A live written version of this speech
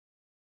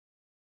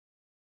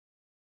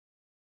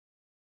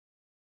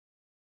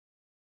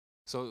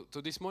So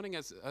this morning,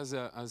 as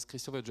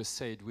Christopher just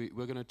said, we're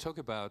going to talk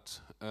about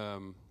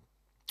the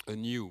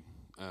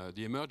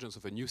emergence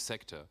of a new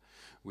sector,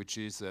 which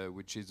is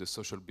the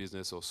social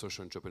business or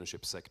social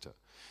entrepreneurship sector.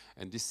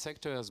 And this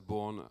sector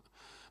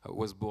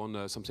was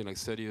born something like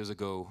 30 years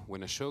ago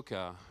when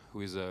Ashoka, who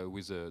is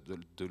the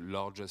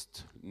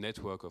largest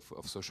network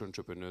of social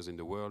entrepreneurs in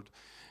the world,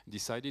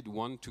 decided,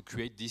 one, to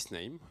create this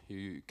name.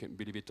 You can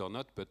believe it or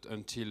not, but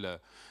until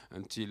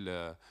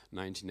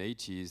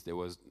 1980s, there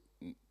was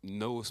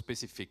no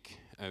specific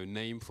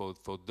name for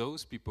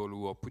those people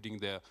who are putting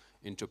their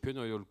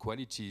entrepreneurial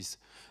qualities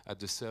at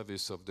the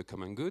service of the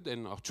common good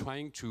and are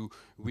trying to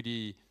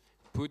really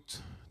put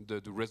the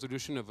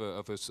resolution of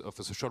a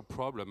social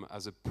problem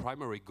as a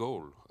primary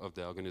goal of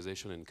their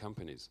organization and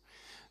companies.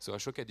 So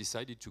Ashoka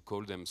decided to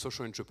call them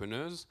social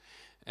entrepreneurs,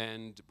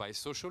 and by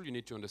social you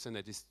need to understand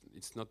that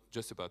it's not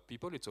just about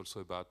people, it's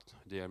also about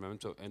the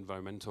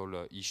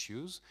environmental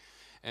issues.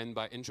 And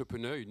by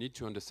entrepreneur you need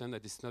to understand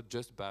that it's not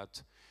just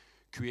about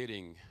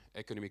creating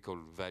economical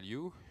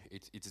value,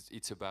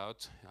 it's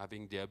about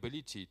having the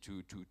ability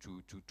to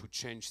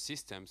change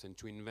systems and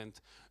to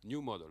invent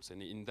new models.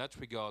 And in that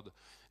regard,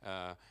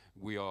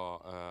 we are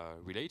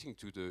relating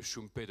to the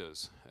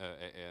Schumpeter's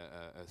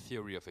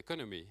theory of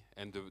economy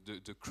and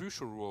the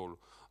crucial role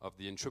of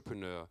the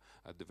entrepreneur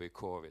at the very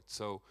core of it.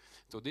 So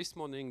this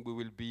morning we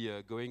will be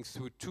going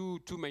through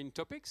two main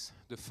topics.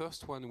 The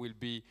first one will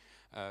be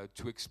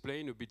to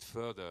explain a bit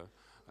further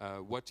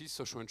what is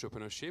social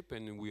entrepreneurship,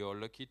 and we are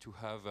lucky to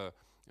have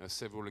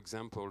several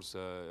examples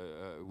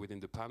within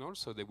the panel.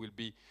 So they will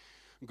be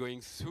going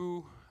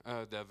through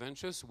their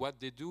ventures, what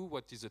they do,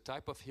 what is the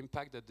type of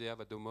impact that they have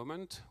at the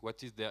moment,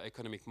 what is their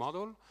economic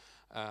model,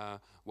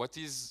 what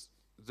is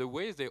the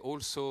way they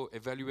also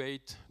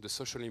evaluate the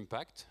social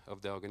impact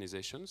of their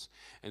organizations,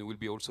 and we'll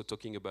be also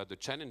talking about the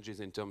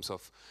challenges in terms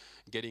of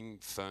getting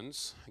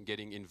funds,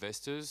 getting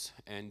investors,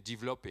 and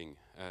developing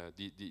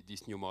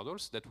these new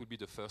models. That will be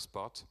the first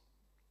part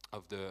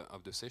of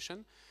the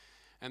session.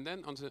 And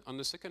then on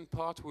the second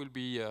part, we'll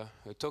be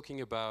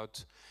talking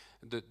about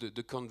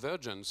the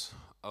convergence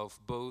of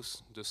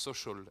both the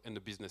social and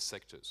the business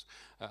sectors.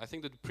 I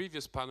think that the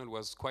previous panel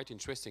was quite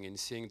interesting in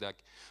seeing that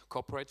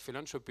corporate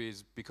philanthropy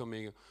is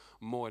becoming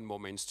more and more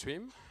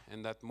mainstream,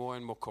 and that more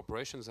and more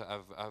corporations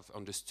have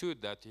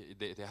understood that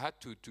they had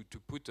to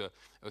put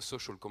a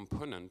social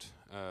component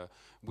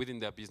within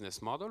their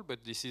business model,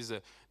 but this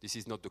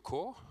is not the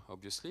core,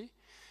 obviously.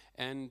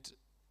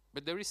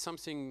 But there is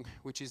something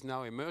which is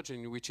now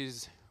emerging, which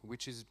is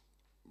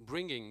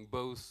bringing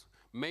both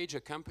major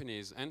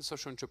companies and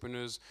social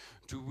entrepreneurs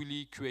to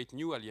really create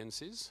new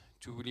alliances,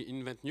 to really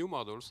invent new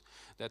models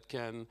that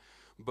can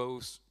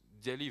both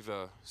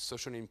deliver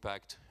social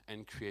impact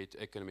and create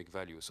economic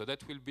value. So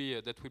that will be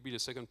the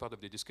second part of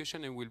the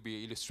discussion, and we'll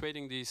be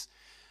illustrating this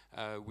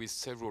with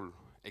several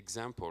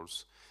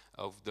examples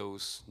of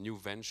those new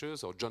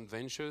ventures or joint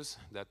ventures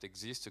that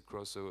exist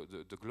across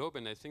the globe.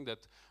 And I think that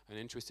an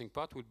interesting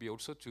part would be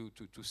also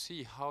to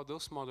see how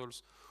those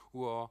models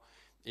who are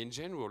in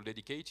general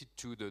dedicated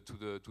to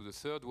the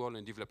third world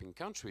and developing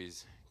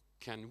countries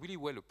can really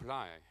well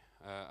apply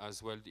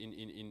as well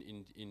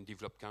in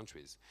developed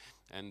countries.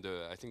 And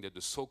I think that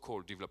the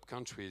so-called developed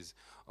countries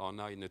are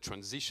now in a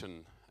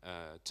transition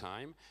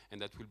time,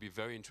 and that will be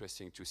very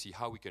interesting to see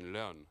how we can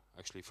learn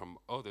actually from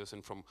others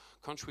and from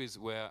countries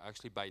where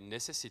actually by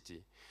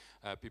necessity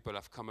people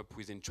have come up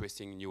with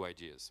interesting new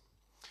ideas.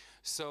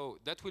 So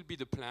that will be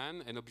the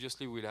plan, and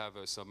obviously we'll have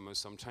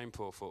some time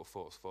for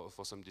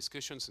some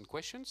discussions and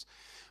questions.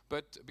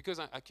 But because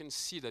I can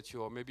see that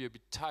you are maybe a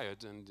bit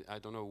tired, and I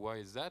don't know why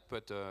is that,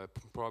 but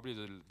probably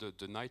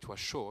the night was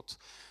short,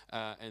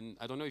 and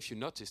I don't know if you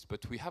noticed,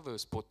 but we have a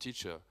sport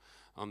teacher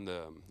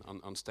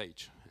on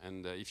stage,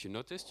 and if you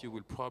noticed, you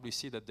will probably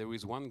see that there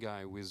is one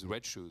guy with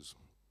red shoes.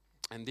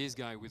 And this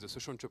guy with a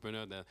social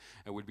entrepreneur that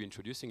I will be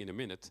introducing in a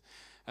minute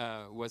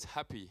was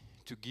happy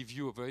to give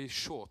you a very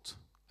short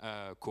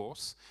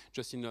course,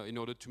 just in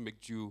order to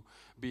make you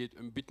be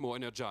a bit more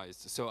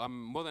energized. So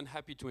I'm more than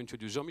happy to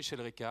introduce Jean-Michel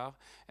Ricard,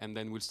 and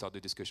then we'll start the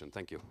discussion.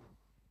 Thank you.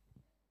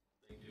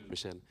 Thank you,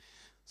 Michel.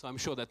 So I'm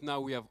sure that now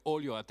we have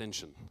all your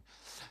attention.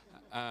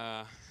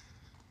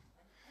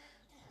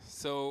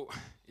 So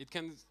it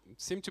can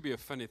seem to be a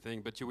funny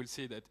thing, but you will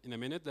see that in a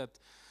minute that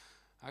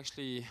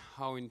actually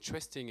how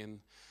interesting and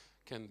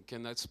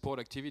can that sport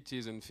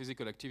activities and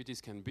physical activities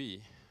can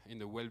be in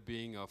the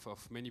well-being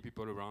of many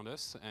people around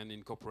us and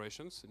in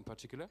corporations in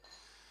particular.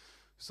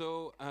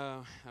 So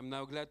I'm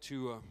now glad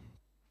to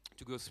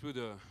go through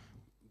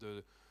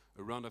the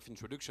round of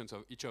introductions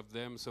of each of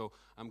them. So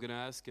I'm going to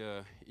ask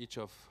each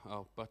of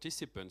our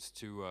participants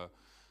to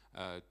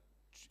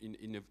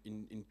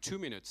in 2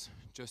 minutes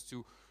just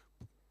to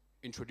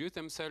introduce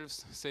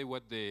themselves, say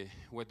what they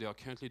are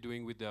currently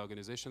doing with their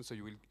organization, so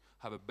you will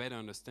have a better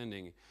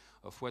understanding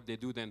of what they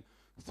do. Then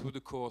through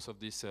the course of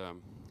this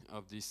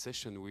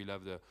session, we'll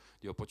have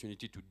the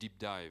opportunity to deep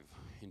dive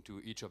into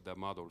each of their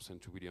models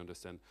and to really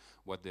understand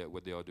what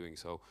they are doing.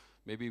 So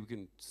maybe we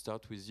can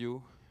start with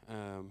you,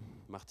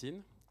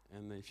 Martine,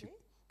 and if you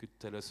could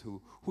tell us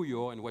who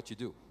you are and what you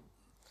do.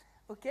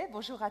 Okay,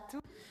 bonjour à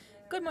tous.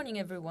 Good morning,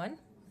 everyone.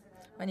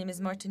 My name is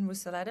Martine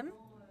Roussel-Adam.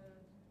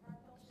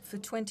 For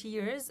 20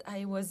 years,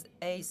 I was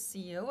a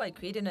CEO. I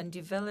created and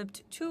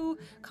developed 2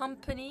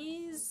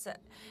 companies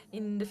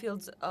in the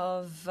fields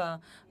of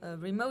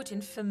remote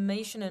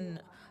information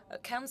and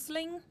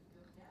counseling.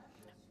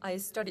 I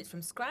started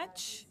from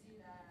scratch,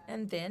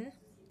 and then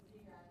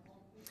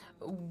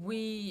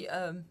we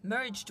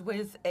merged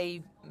with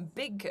a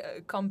big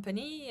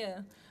company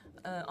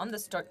on the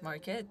stock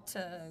market.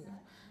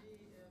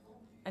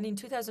 And in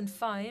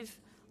 2005,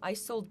 I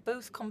sold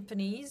both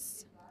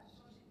companies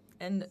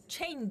and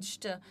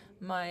changed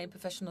my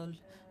professional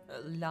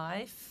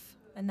life.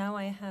 And now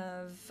I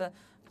have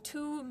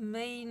 2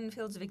 main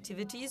fields of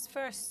activities.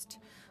 First,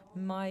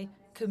 my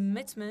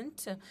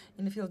commitment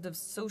in the field of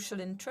social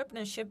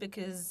entrepreneurship,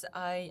 because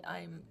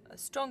I'm a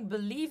strong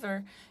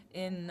believer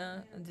in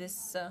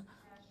this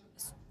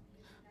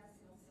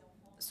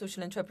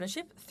social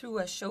entrepreneurship through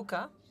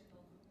Ashoka.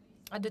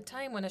 At the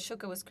time when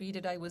Ashoka was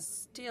created, I was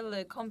still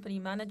a company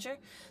manager,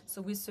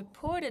 so we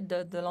supported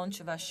the launch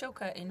of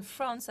Ashoka in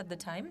France at the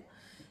time.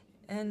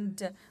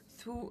 And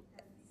through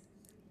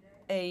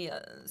a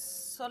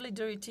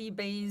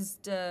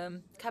solidarity-based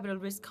capital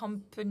risk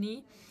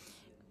company,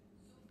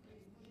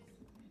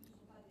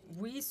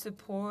 we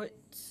support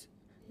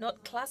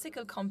not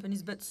classical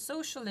companies, but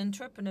social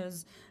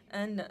entrepreneurs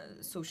and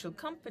social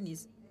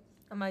companies.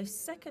 And my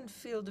second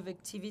field of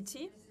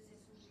activity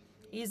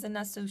is an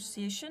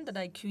association that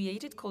I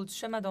created called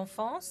Chemin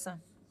d'Enfance,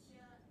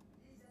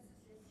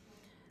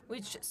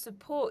 which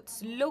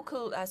supports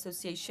local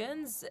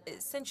associations,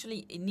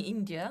 essentially in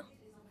India,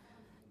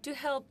 to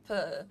help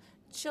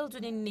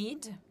children in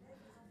need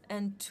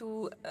and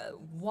to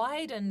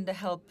widen the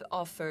help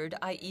offered,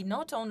 i.e.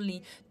 not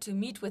only to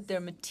meet with their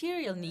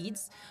material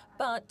needs,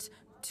 but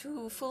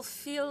to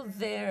fulfill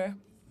their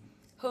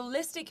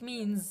holistic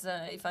means,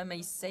 if I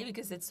may say,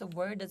 because it's a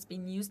word that's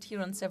been used here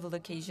on several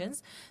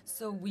occasions.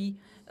 So we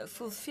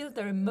fulfill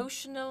their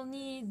emotional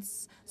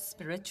needs,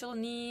 spiritual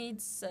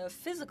needs,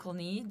 physical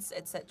needs,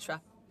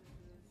 etc.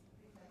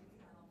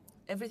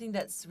 Everything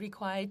that's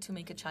required to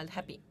make a child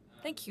happy.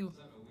 Thank you.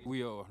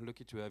 We are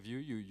lucky to have you.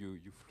 You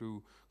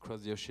flew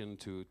across the ocean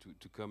to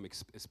come,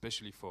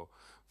 especially for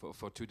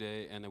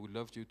today. And I would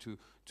love you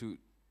to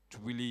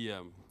really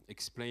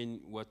explain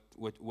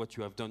what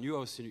you have done. You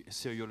are a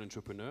serial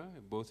entrepreneur,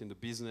 both in the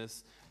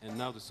business and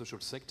now the social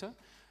sector.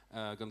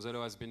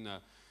 Gonzalo has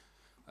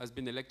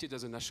been elected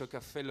as an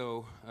Ashoka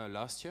Fellow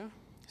last year.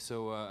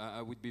 So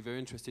I would be very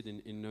interested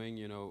in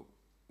knowing,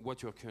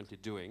 what you're currently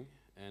doing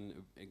and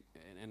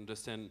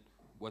understand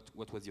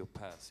what was your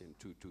path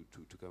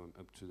to come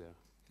up to there.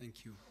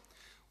 Thank you.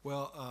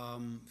 Well,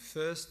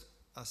 first,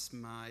 as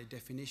my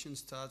definition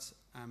starts,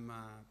 I'm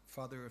a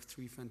father of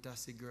 3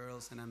 fantastic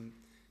girls, and I'm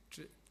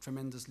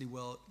tremendously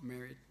well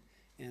married,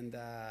 and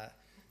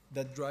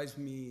that drives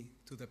me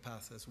to the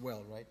path as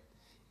well, right?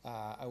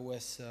 I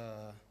was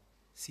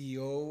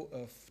CEO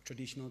of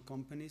traditional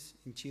companies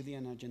in Chile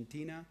and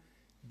Argentina,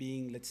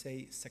 being, let's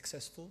say,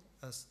 successful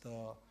as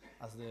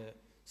the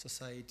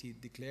society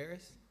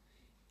declares.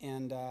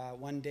 And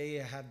one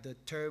day I had the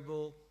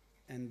terrible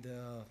and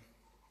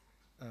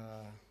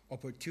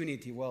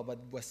opportunity, but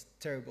it was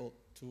terrible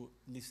to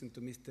listen to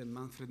Mr.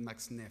 Manfred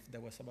Max Neff.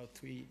 That was about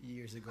 3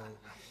 years ago.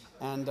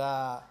 And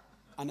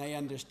I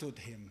understood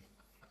him,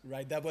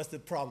 right? That was the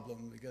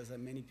problem, because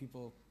many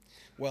people,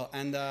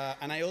 and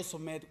I also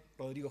met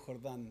Rodrigo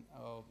Jordan,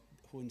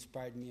 who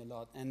inspired me a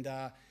lot. And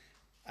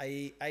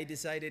I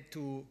decided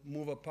to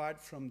move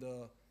apart from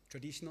the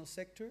traditional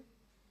sector.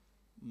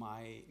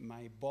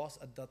 My boss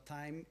at that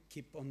time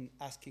kept on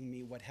asking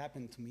me what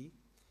happened to me.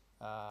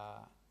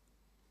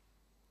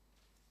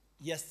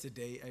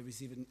 Yesterday, I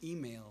received an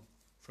email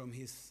from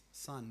his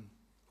son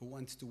who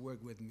wants to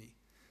work with me.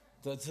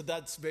 So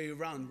that's very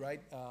round,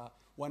 right?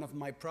 One of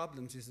my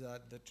problems is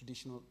that the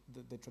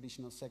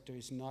traditional sector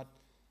is not,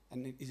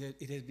 and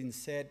it has been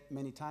said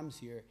many times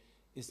here,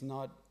 is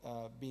not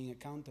being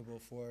accountable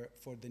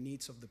for the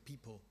needs of the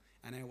people.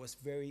 And I was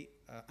very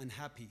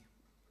unhappy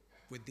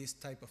with this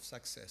type of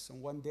success.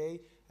 And one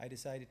day, I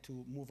decided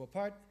to move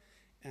apart,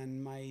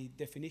 and my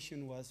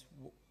definition was,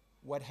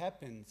 what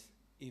happens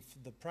if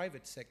the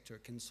private sector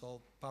can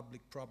solve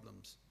public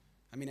problems?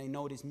 I mean, I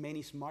noticed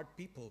many smart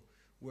people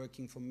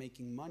working for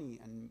making money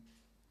and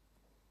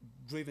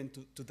driven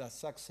to that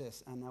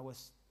success, and I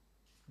was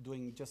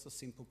doing just a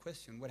simple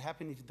question. What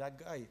happens if that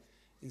guy,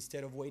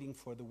 instead of waiting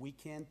for the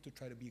weekend to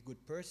try to be a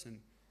good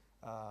person,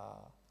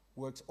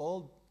 works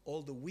all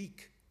the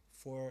week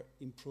for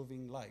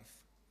improving life?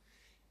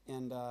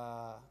 And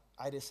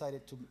I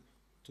decided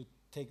to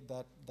take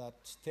that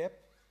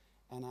step,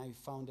 and I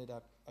founded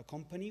a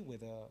company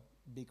with a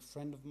big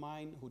friend of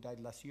mine who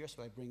died last year,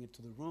 so I bring it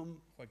to the room.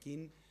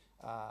 Joaquin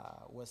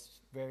was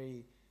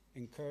very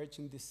encouraged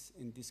in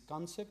this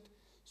concept.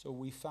 So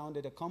we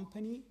founded a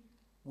company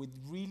with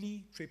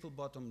really triple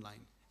bottom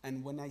line.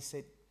 And when I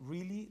said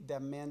really,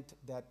 that meant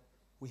that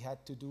we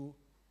had to do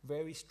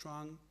very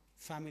strong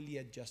family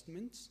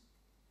adjustments,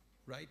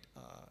 right?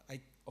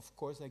 Of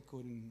course, I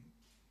couldn't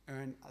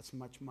earn as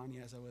much money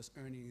as I was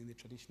earning in the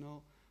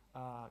traditional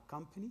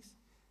companies,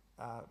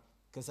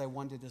 because I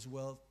wanted as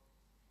well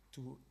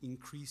to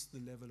increase the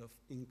level of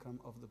income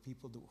of the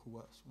people who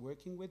was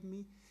working with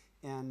me,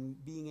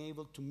 and being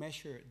able to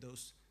measure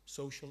those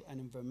social and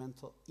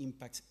environmental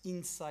impacts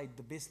inside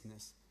the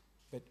business,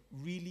 but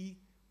really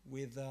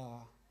with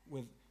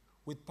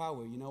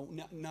power, you know,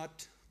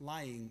 not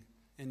lying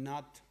and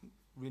not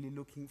really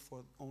looking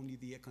for only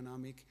the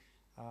economic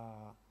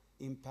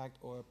impact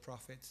or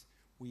profits.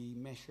 We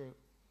measure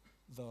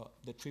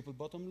the triple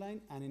bottom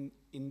line, and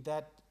in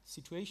that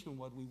situation,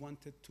 what we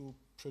wanted to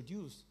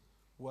produce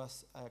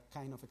was a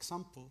kind of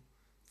example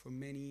for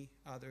many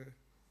other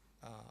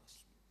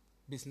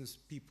business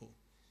people.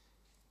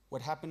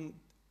 What happened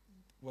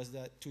was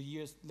that 2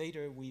 years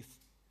later,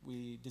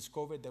 we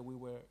discovered that we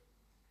were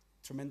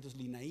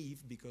tremendously naive,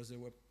 because there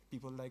were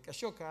people like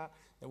Ashoka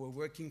that were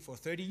working for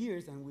 30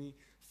 years, and we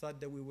thought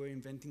that we were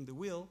inventing the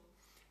wheel.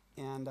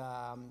 And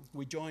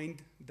we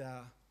joined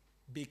the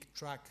big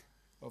track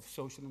of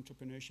social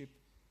entrepreneurship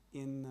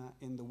in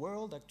the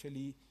world.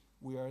 Actually,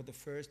 we are the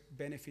first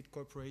benefit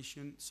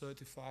corporation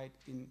certified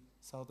in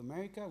South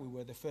America. We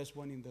were the first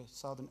one in the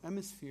Southern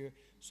Hemisphere.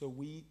 So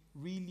we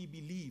really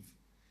believe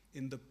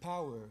in the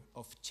power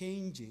of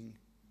changing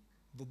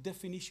the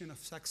definition of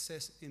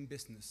success in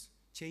business,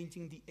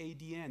 changing the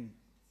ADN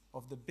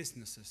of the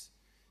businesses,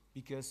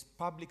 because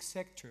public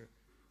sector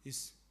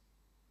is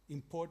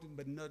important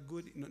but not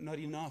good, not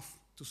enough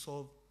to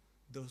solve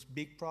those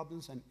big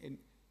problems, and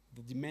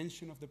the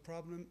dimension of the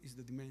problem is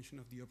the dimension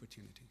of the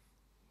opportunity.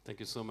 Thank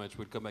you so much.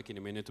 We'll come back in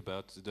a minute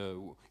about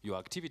your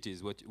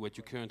activities, what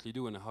you currently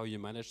do and how you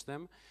manage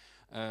them.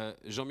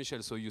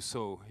 Jean-Michel, so you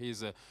saw,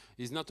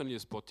 he's not only a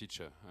sport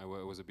teacher. I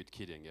was a bit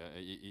kidding.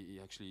 He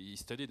actually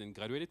studied and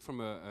graduated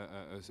from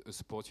a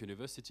sports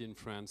university in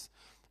France,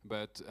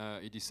 but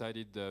he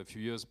decided a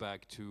few years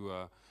back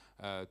to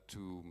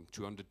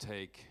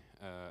undertake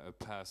a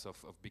path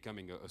of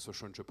becoming a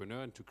social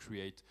entrepreneur and to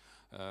create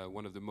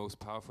one of the most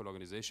powerful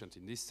organizations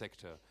in this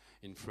sector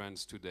in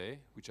France today,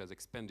 which has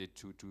expanded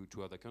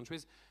to other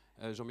countries.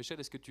 Jean-Michel,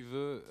 est-ce que tu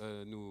veux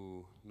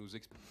nous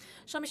expliquer?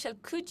 Jean-Michel,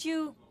 could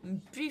you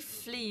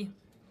briefly,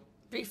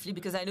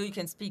 because I know you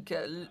can speak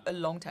a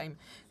long time,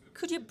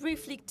 could you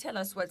briefly tell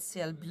us what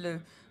S.I.E.L.Bleu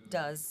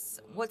does?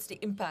 What's the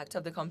impact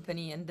of the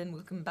company? And then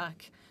we'll come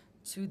back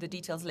to the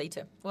details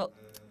later. Well,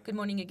 good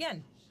morning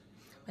again.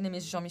 My name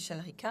is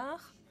Jean-Michel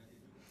Ricard.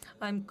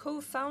 I'm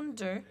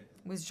co-founder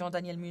with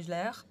Jean-Daniel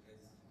Muller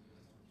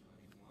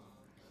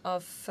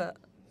of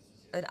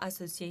an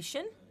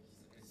association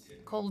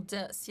called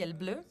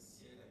S.I.E.L.Bleu,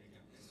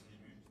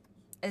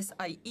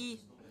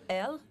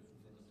 S-I-E-L.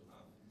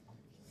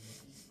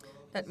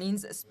 That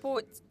means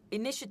Sport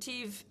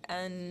Initiative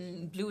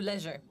and Blue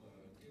Leisure.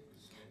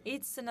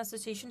 It's an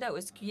association that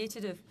was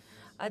created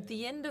at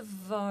the end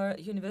of our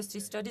university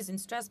studies in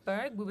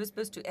Strasbourg. We were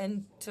supposed to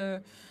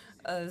enter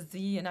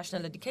the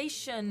national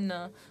education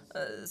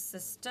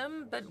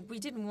system, but we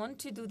didn't want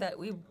to do that.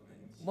 We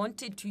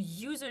wanted to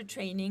use our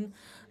training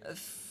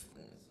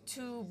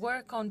to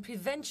work on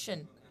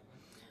prevention,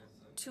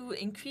 to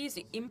increase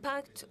the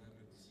impact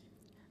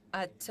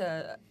at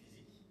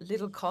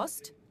little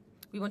cost.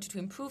 We wanted to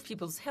improve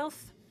people's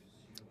health.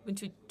 We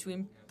wanted to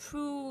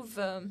improve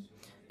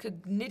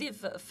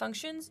cognitive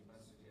functions,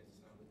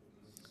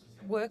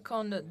 work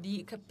on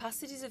the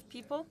capacities of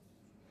people.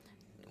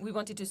 We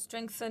wanted to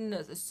strengthen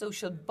the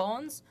social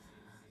bonds,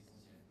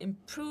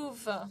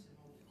 improve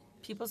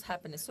people's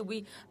happiness. So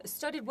we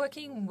started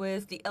working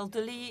with the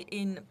elderly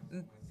in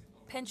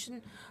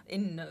pension,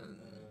 in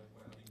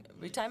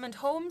retirement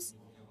homes.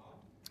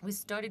 We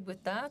started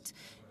with that,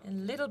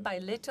 and little by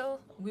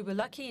little, we were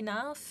lucky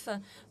enough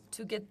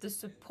to get the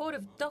support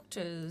of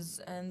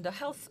doctors and the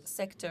health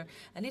sector.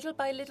 And little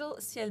by little,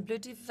 S.I.E.L.Bleu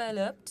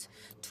developed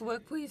to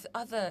work with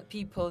other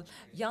people,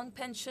 young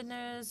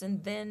pensioners,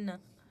 and then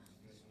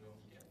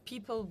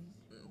people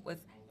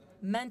with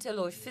mental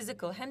or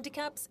physical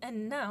handicaps.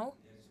 And now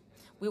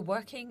we're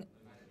working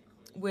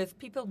with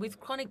people with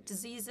chronic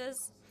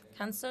diseases,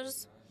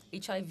 cancers,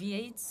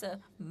 HIV/AIDS,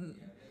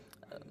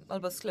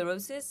 multiple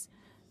sclerosis,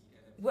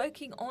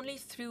 working only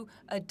through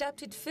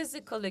adapted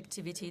physical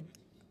activity.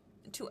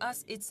 To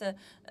us, it's a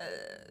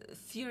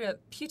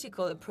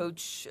therapeutical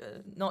approach.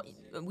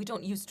 We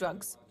don't use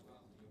drugs.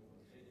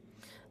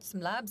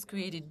 Some labs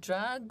created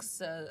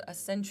drugs a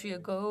century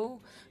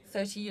ago,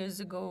 30 years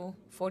ago,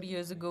 40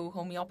 years ago,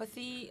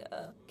 homeopathy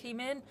came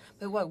in.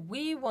 But what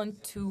we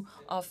want to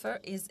offer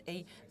is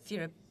a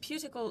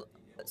therapeutical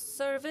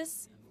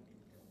service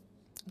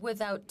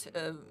without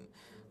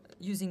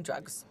using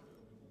drugs.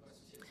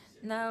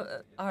 Now,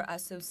 our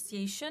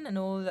association and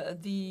all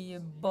the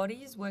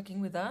bodies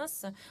working with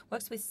us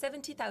works with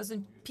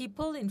 70,000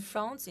 people in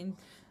France.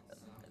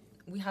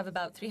 We have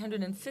about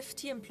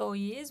 350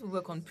 employees. We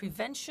work on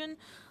prevention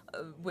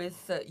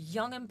with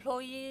young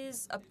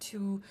employees up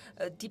to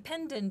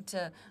dependent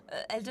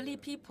elderly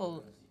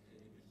people.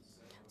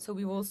 So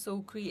we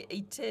also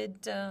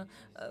created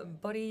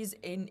bodies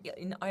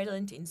in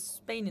Ireland, in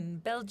Spain, in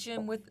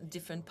Belgium with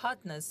different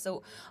partners.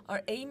 So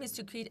our aim is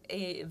to create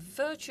a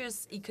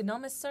virtuous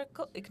economic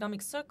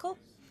circle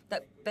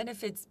that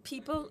benefits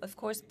people, of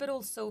course, but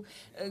also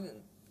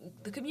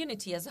the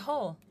community as a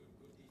whole.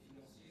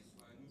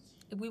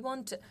 We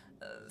want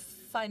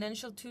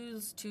financial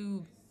tools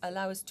to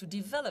allow us to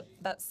develop.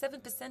 About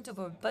 7% of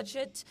our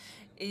budget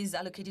is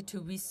allocated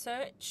to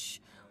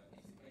research,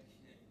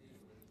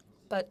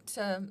 but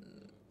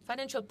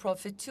financial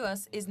profit to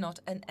us is not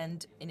an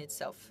end in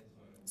itself.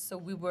 So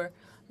we were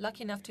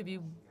lucky enough to be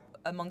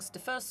amongst the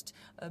first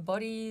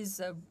bodies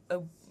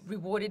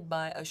rewarded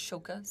by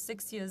Ashoka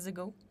 6 years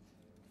ago.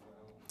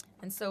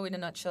 And so in a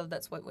nutshell,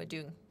 that's what we're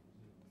doing.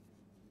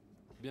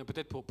 Bien,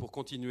 peut-être pour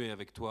continuer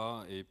avec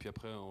toi, et puis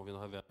après on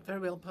reviendra vers... Very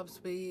well, perhaps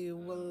we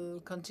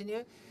will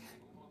continue,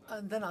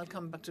 and then I'll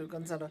come back to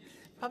Gonzalo.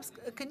 Perhaps,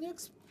 can you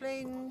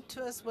explain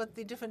to us what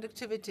the different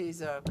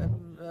activities are?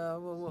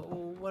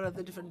 What are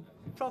the different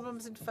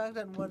problems, in fact,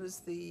 and what is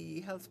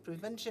the health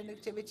prevention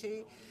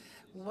activity?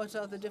 What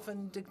are the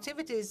different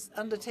activities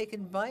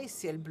undertaken by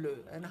S.I.E.L.Bleu,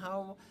 and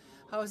how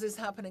is this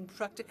happening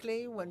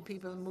practically when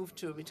people move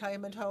to a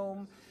retirement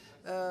home?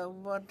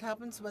 What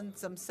happens when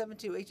some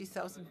 70 or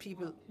 80,000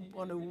 people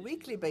on a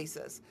weekly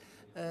basis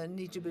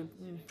need to be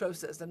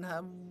processed, and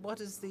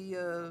what is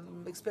the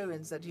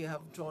experience that you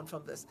have drawn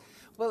from this?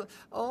 Well,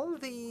 all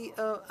the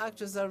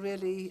actors are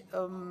really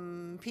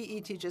PE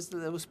teachers,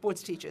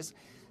 sports teachers,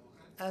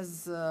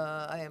 as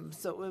I am.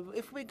 So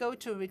if we go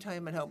to a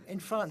retirement home in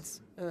France,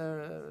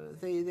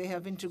 they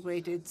have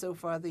integrated so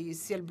far the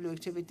S.I.E.L.Bleu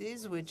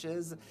activities, which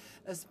is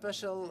a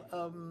special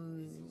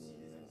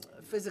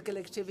physical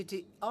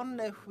activity on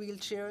a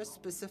wheelchair,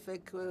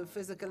 specific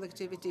physical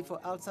activity for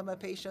Alzheimer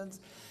patients.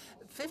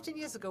 15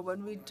 years ago,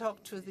 when we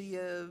talked to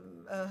the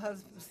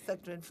health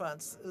sector in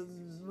France,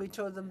 we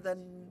told them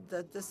then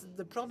that this is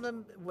the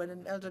problem when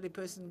an elderly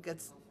person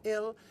gets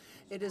ill.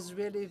 It is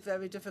really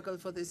very difficult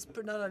for this,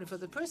 not only for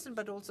the person,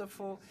 but also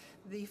for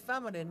the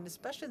family, and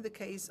especially in the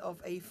case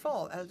of a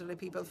fall. Elderly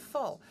people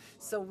fall.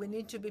 So we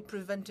need to be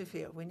preventive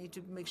here. We need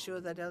to make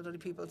sure that elderly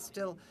people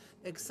still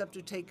accept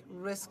to take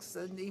risks,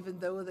 and even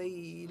though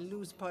they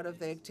lose part of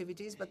their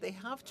activities, but they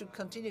have to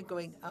continue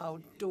going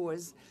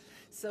outdoors.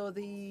 So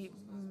the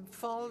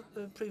fall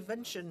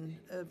prevention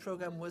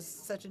program was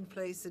set in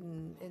place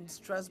in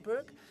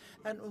Strasbourg,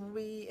 and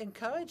we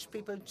encourage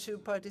people to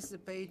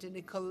participate in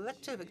a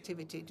collective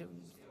activity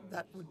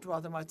that would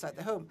draw them outside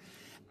the home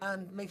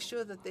and make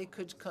sure that they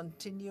could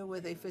continue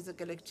with a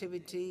physical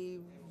activity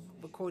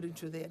according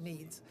to their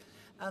needs.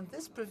 And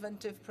this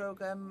preventive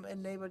program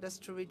enabled us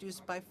to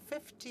reduce by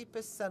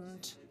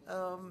 50%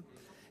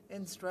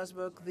 in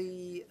Strasbourg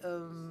the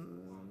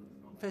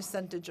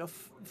percentage of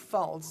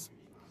falls.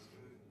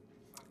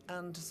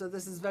 And so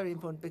this is very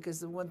important,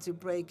 because once you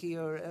break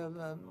your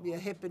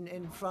hip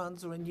in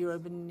France or in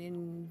Europe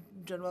in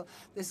general,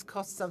 this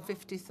costs some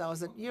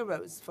 50,000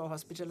 euros for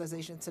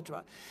hospitalization,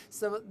 etc.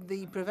 So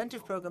the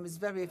preventive program is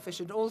very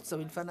efficient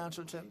also in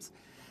financial terms.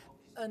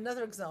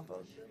 Another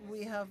example,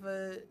 we have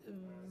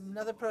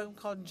another program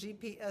called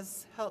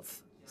GPS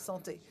Health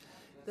Santé.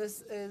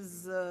 This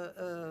is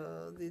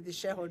the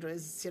shareholder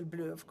is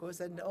S.I.E.L.Bleu, of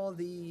course, and all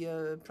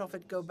the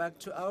profit go back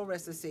to our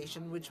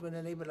association, which will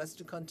enable us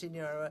to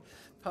continue our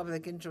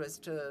public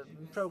interest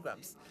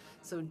programs.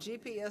 So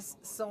GPS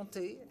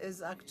Santé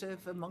is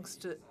active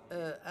amongst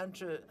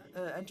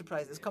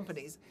enterprises,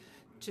 companies,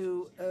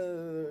 to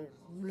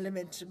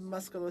limit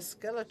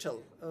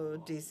musculoskeletal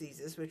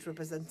diseases, which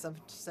represent some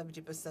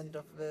 70%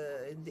 of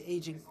in the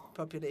aging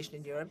population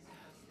in Europe.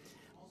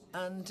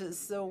 And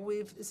so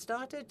we've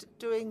started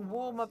doing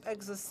warm-up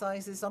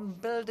exercises on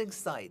building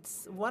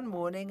sites. One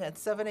morning at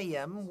 7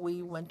 a.m.,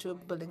 we went to a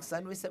building site,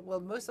 and we said, well,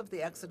 most of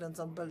the accidents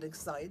on building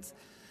sites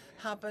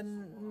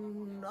happen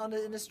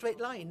in a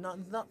straight line,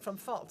 not from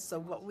faults. So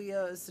what we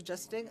are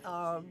suggesting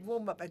are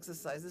warm-up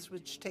exercises,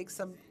 which take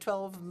some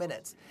 12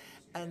 minutes.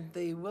 And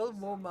they will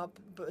warm up,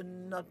 but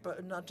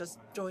not just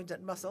joints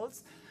and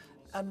muscles.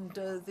 And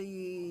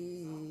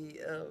the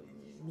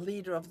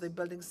leader of the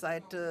building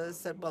site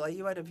said, well, are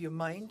you out of your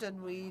mind?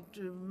 And we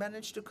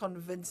managed to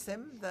convince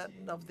him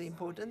of the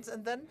importance.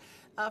 And then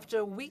after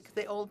a week,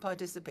 they all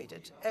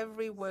participated.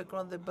 Every worker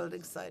on the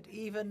building site,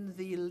 even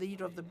the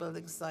leader of the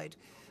building site,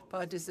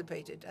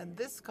 participated. And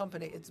this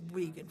company, it's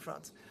Bouygues in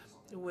France,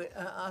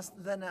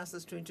 then asked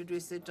us to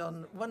introduce it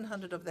on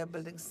 100 of their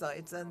building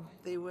sites, and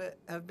they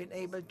have been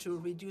able to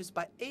reduce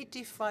by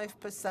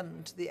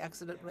 85% the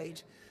accident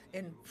rate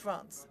in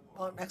France,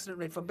 accident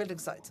rate from building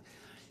sites.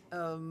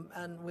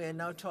 And we're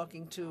now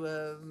talking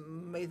to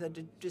major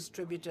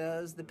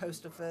distributors, the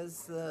post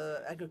office,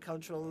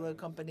 agricultural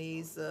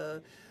companies,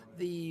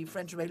 the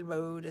French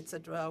railroad,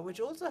 etc., which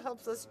also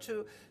helps us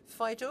to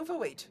fight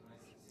overweight.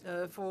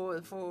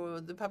 For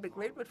the public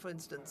railroad, for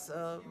instance,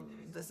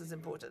 this is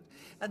important.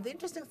 And the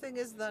interesting thing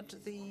is that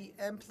the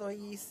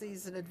employee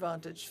sees an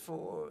advantage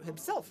for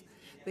himself.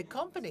 The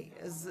company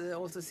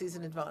also sees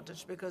an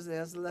advantage because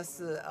there's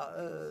less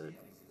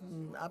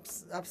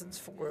absence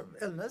for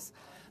illness.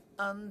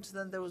 And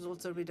then there was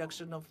also a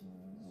reduction of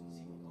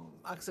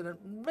accident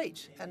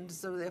rate, and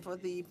so therefore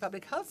the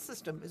public health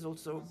system is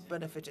also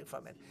benefiting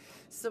from it.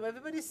 So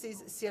everybody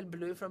sees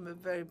S.I.E.L.Bleu from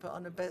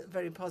on a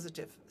very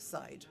positive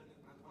side.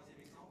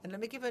 And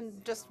let me give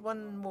just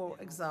one more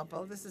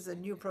example. This is a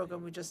new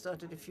program we just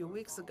started a few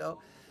weeks ago.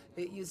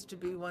 It used to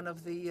be one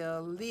of the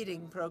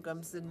leading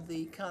programs in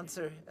the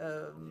cancer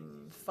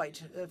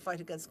fight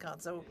against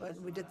cancer.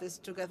 And we did this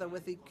together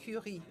with the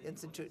Curie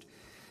Institute.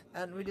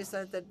 And we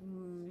decided that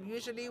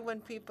usually when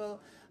people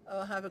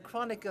have a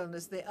chronic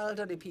illness, the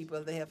elderly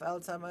people, they have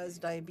Alzheimer's,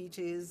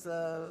 diabetes,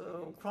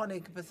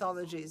 chronic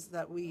pathologies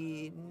that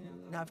we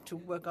have to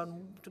work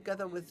on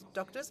together with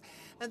doctors.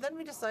 And then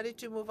we decided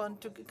to move on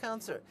to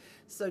cancer.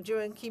 So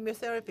during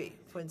chemotherapy,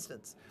 for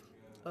instance,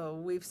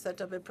 we've set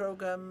up a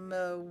program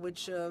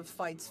which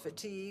fights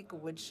fatigue,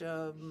 which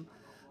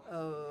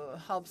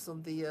helps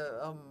on the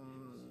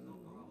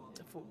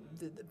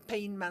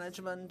pain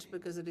management,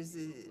 because it is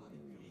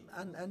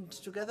and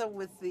together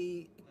with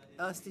the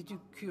Institut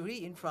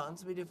Curie in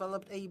France, we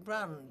developed a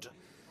brand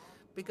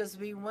because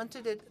we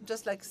wanted it,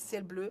 just like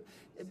S.I.E.L.Bleu,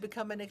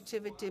 become an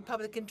activity,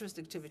 public interest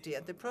activity.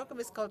 And the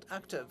program is called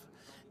Active.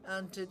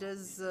 And it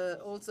is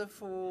also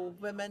for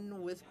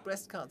women with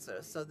breast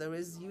cancer. So there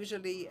is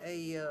usually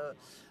a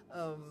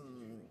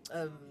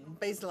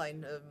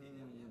baseline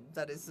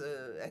that is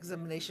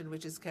examination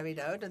which is carried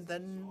out, and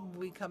then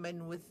we come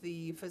in with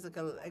the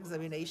physical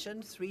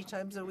examination 3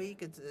 times a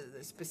week. It's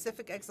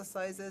specific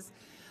exercises,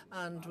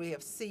 and we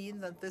have seen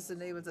that this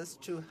enables us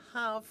to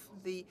have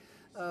the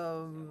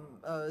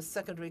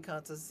secondary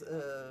cancers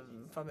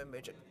from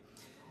emerging.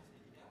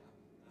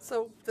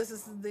 So this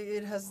is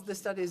the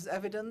study is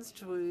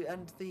evidenced,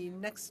 and the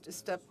next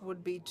step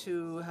would be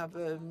to have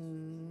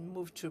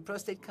move to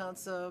prostate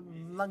cancer,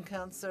 lung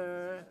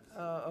cancer,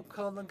 or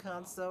colon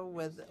cancer,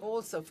 where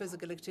also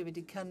physical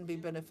activity can be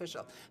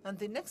beneficial. And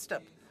the next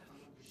step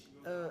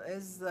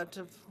is that,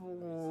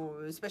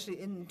 especially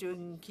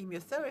during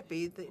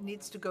chemotherapy, it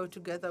needs to go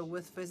together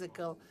with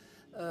physical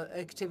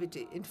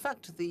activity. In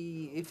fact,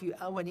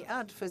 when you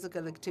add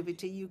physical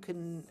activity, you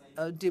can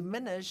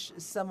diminish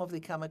some of the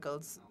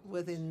chemicals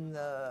within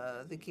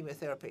the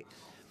chemotherapy.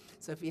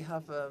 So if you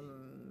have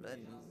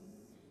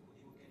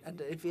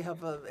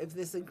if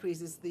this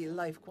increases the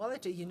life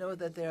quality, you know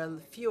that there are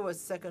fewer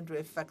secondary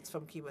effects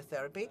from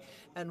chemotherapy,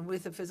 and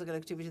with the physical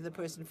activity, the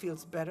person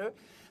feels better.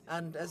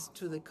 And as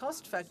to the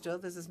cost factor,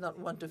 this is not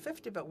 1 to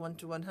 50, but 1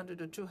 to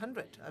 100 or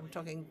 200. I'm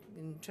talking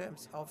in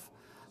terms of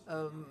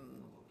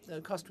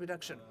cost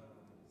reduction.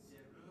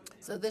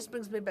 So this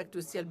brings me back to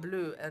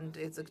S.I.E.L.Bleu and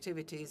its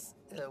activities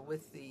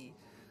with the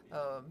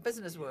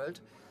business world.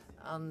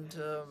 And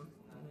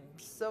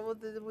so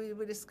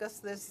we discuss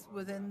this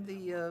within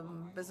the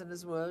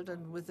business world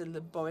and with the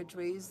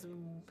laboratories.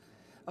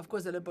 Of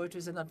course, the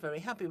laboratories are not very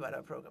happy about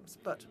our programs,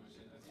 but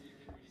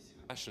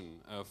passion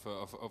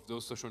of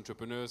those social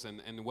entrepreneurs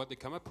and what they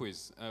come up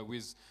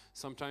with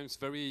sometimes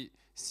very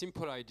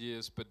simple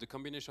ideas, but the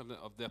combination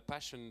of their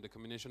passion, the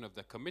combination of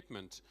their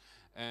commitment,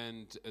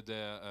 and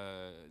their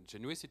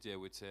genuinity, I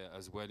would say,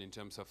 as well, in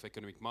terms of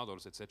economic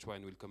models, etc.,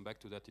 and we'll come back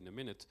to that in a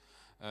minute,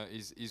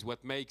 is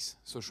what makes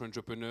social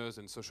entrepreneurs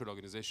and social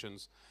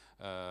organizations,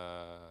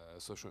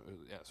 social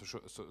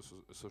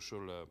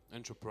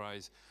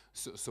enterprise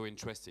so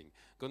interesting.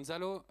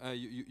 Gonzalo,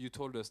 you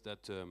told us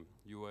that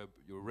you were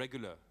your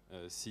regular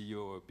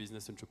CEO or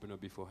business entrepreneur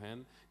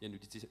beforehand, and you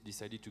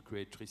decided to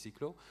create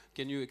Triciclos.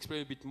 Can you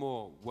explain a bit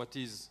more what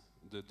is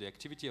the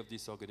activity of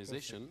this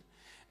organization,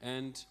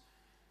 and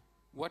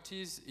what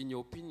is, in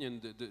your opinion,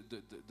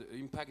 the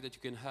impact that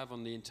you can have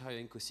on the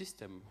entire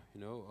ecosystem,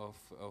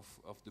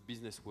 of the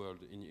business world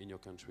in your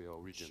country or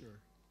region? Sure.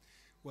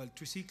 Well,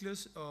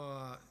 Triciclos,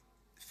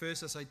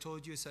 first, as I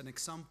told you, is an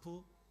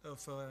example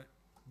of a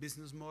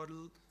business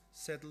model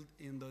settled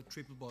in the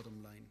triple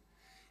bottom line.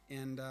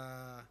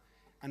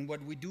 And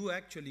what we do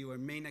actually, our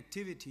main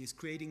activity is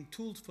creating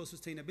tools for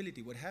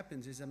sustainability. What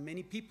happens is that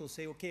many people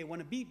say, okay, I want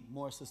to be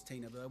more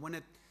sustainable. I want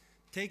to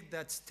take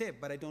that step,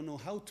 but I don't know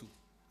how to.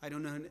 I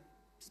don't know.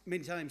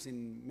 Many times,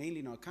 mainly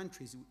in our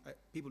countries,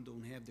 people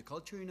don't have the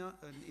culture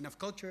enough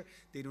culture.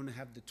 They don't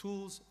have the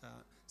tools.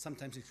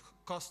 Sometimes it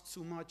costs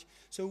too much.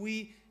 So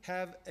we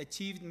have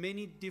achieved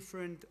many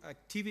different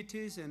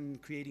activities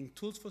and creating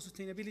tools for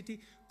sustainability.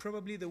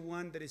 Probably the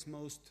one that is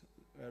most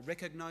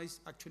recognized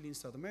actually in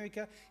South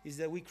America is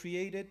that we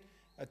created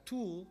a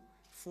tool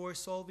for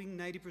solving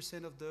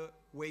 90% of the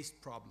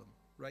waste problem,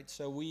 right?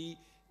 So we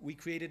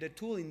created a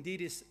tool.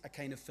 Indeed, is a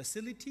kind of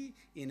facility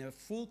in a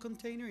full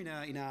container, in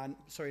a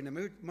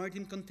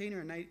maritime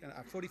container,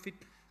 a 40-foot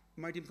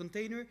maritime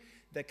container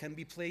that can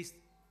be placed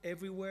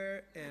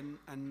everywhere,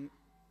 and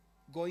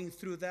going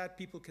through that,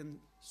 people can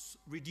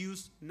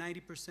reduce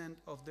 90%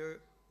 of their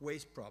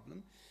waste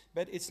problem.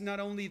 But it's not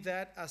only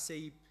that as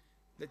a,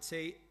 let's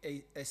say,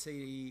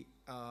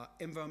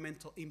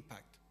 environmental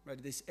impact, right?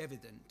 It is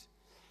evident.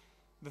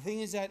 The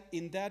thing is that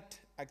in that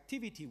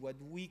activity, what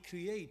we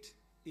create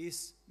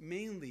is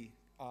mainly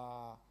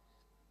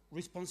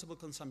responsible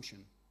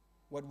consumption.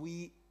 What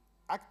we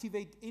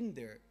activate in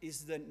there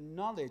is the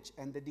knowledge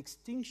and the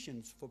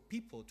distinctions for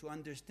people to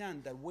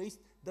understand that waste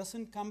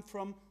doesn't come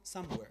from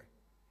somewhere.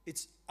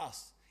 It's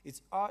us.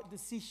 It's our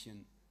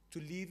decision to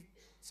live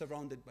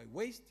surrounded by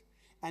waste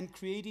and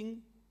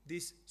creating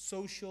this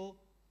social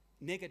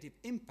negative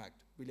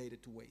impact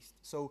related to waste.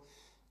 So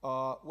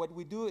what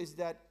we do is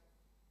that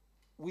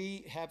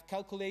we have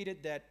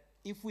calculated that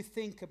if we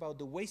think about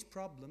the waste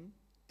problem,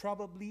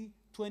 probably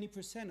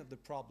 20% of the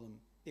problem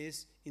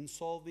is in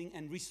solving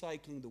and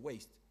recycling the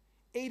waste.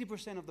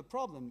 80% of the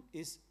problem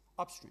is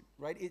upstream,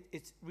 right?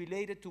 It's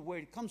related to where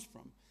it comes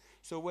from.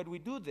 So what we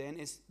do then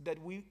is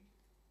that we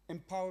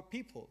empower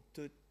people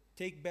to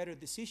take better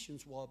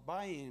decisions while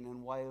buying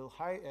and while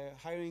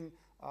hiring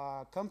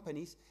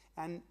companies.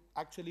 And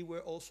actually, we're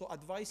also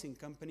advising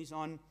companies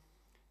on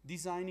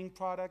designing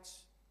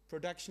products,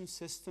 production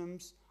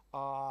systems,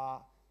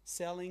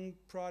 selling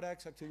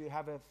products. Actually, we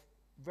have a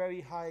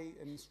very high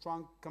and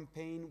strong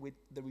campaign with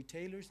the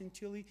retailers in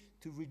Chile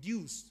to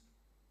reduce.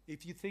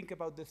 If you think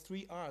about the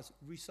 3 R's,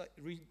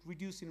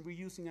 reducing,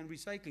 reusing, and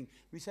recycling,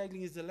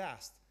 recycling is the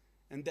last.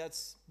 And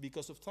that's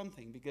because of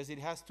something, because it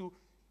has to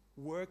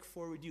work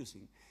for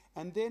reducing.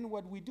 And then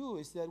what we do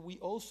is that we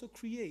also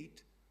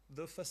create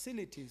the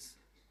facilities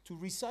to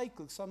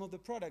recycle some of the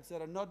products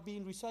that are not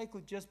being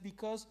recycled just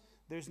because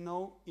there's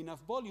no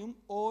enough volume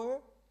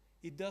or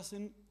it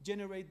doesn't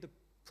generate the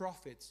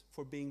profits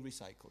for being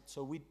recycled.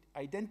 So we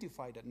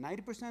identify that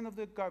 90% of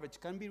the garbage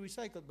can be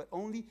recycled, but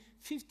only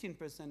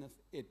 15% of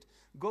it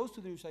goes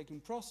to the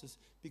recycling process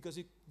because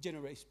it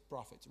generates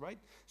profits, right?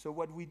 So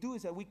what we do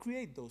is that we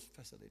create those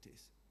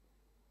facilities.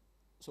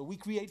 So we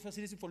create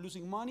facilities for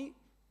losing money.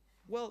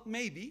 Well,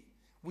 maybe.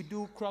 We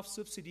do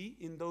cross-subsidy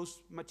in those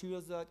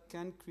materials that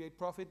can create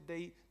profit.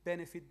 They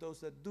benefit those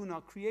that do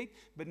not create.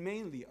 But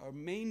mainly, our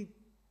main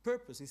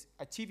purpose is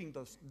achieving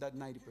that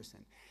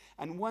 90%.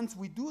 And once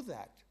we do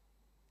that,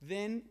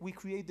 then we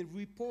create the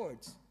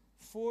reports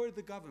for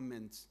the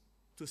governments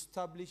to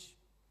establish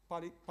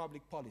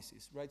public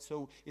policies, right?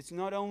 So it's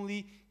not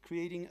only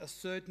creating a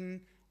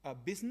certain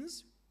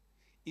business,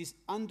 it's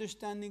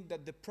understanding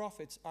that the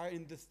profits are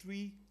in the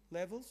 3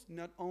 levels,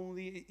 not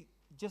only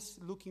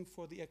just looking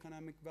for the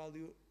economic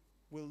value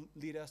will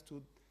lead us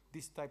to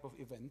this type of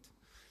event.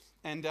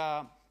 And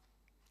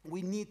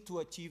we need to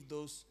achieve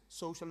those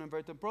social and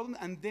environmental problems,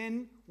 and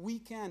then we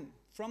can,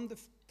 from the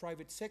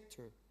private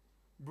sector,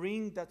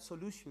 bring that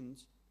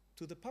solutions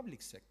to the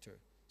public sector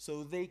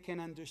so they can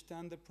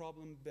understand the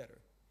problem better.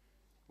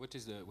 What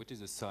is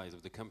the size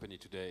of the company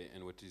today,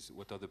 and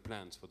what are the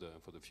plans for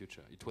the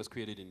future? It was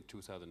created in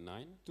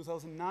 2009.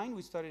 2009,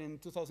 we started in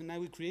 2009.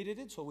 We created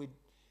it, so we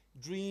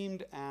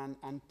dreamed and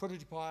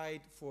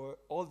prototyped for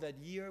all that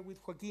year with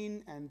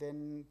Joaquin, and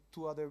then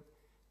 2 other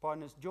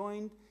partners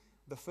joined.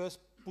 The first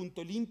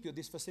Punto Limpio,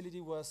 this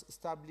facility was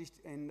established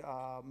in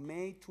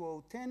May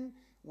 2010.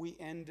 We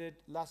ended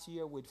last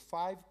year with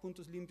 5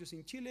 Puntos Limpios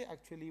in Chile.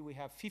 Actually, we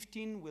have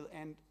 15. We'll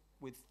end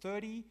with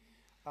 30.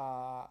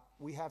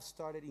 We have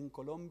started in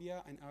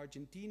Colombia and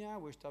Argentina.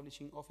 We're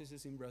establishing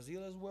offices in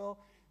Brazil as well.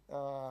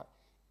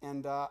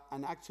 And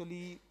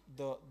actually,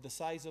 the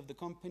size of the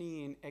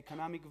company in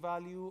economic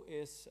value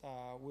is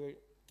we're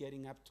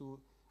getting up to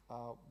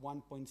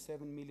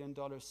 $1.7 million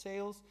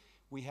sales.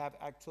 We have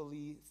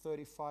actually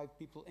 35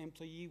 people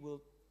employee.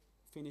 We'll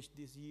finish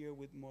this year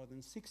with more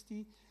than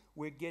 60.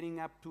 We're getting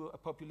up to a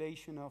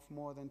population of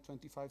more than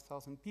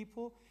 25,000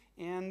 people.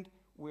 And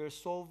we're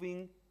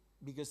solving,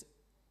 because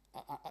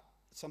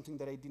something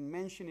that I didn't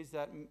mention is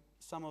that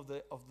some of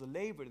the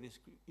labor that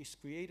is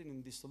created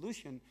in this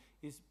solution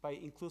is by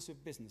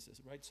inclusive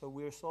businesses, right? So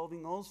we're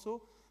solving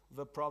also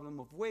the problem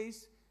of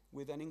waste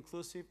with an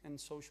inclusive and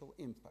social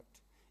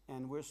impact.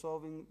 And we're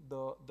solving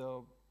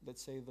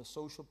let's say, the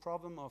social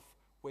problem of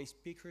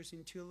waste pickers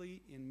in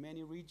Chile in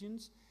many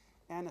regions.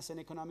 And as an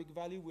economic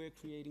value, we're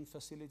creating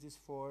facilities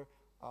for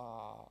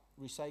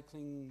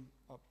recycling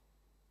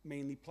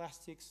mainly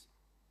plastics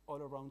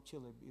all around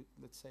Chile,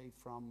 let's say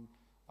from,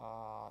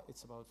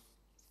 it's about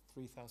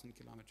 3,000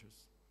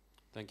 kilometers.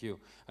 Thank you.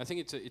 I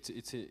think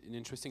it's an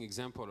interesting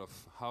example of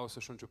how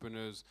social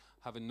entrepreneurs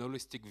have an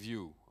holistic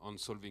view on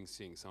solving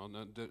things,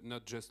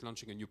 not just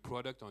launching a new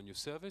product or a new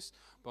service,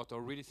 but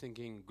are really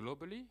thinking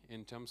globally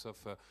in terms of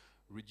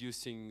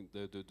reducing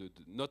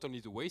not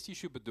only the waste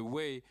issue, but the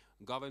way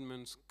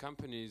governments,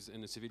 companies,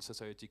 and the civil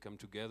society come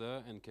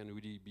together and can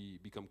really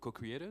become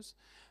co-creators.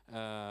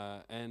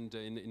 And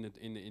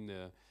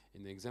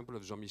in the example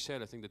of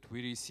Jean-Michel, I think that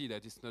we really see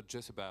that it's not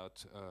just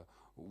about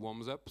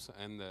warms-ups,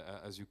 and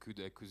as you could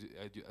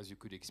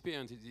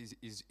experience,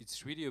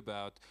 it's really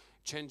about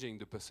changing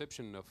the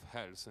perception of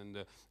health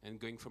and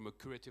going from a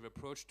curative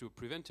approach to a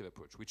preventive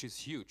approach, which is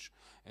huge.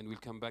 And we'll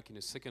come back in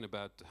a second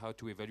about how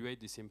to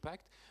evaluate this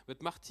impact.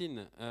 But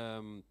Martine,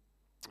 I'm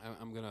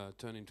going to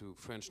turn into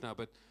French now,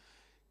 but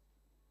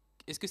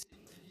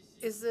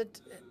has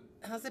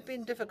it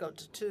been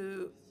difficult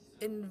to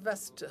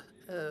invest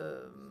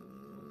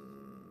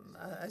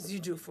as you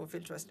do for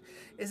Filtrust?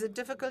 Is it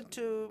difficult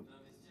to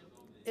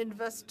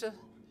invest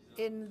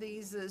in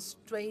these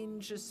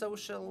strange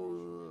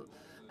social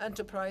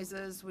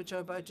enterprises which are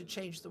about to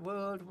change the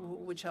world,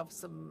 which have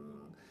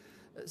some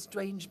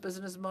strange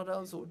business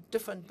models or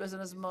different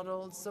business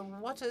models. So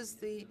what is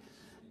the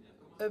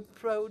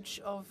approach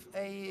of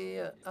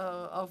a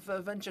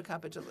venture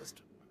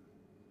capitalist?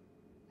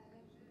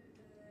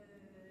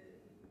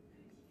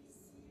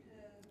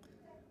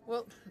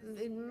 Well,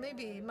 it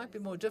might be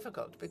more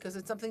difficult because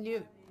it's something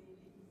new.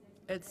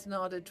 It's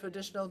not a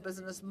traditional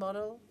business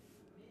model,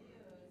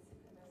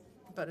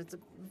 but it's a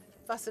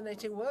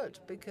fascinating world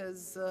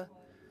because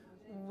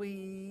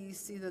we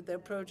see that there are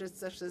projects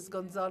such as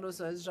Gonzalo's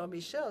or as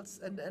Jean-Michel's,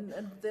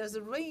 and there's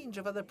a range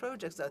of other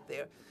projects out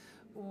there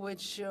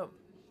which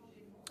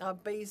are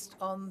based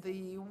on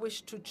the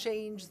wish to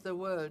change the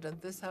world.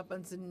 And this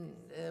happens in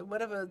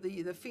whatever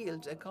the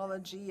field,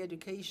 ecology,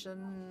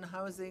 education,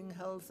 housing,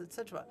 health,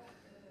 etc.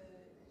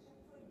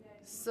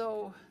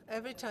 So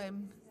every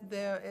time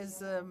there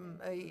is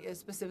a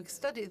specific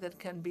study that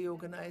can be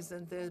organized,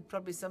 and there's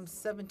probably some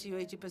 70 or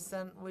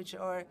 80% which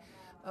are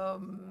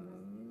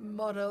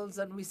models,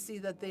 and we see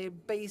that they're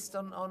based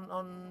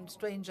on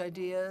strange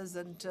ideas,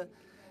 and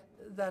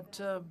that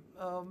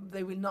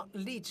they will not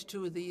lead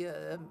to the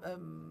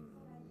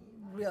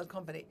real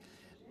company.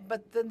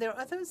 But then there are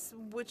others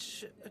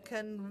which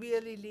can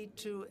really lead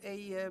to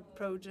a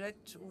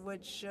project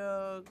which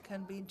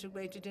can be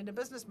integrated in a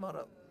business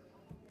model.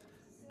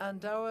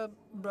 And our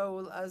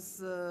role as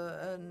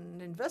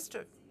an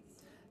investor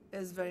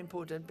is very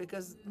important,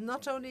 because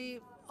not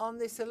only on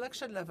the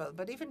selection level,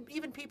 but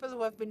even people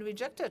who have been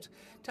rejected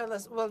tell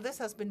us, well, this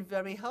has been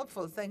very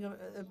helpful,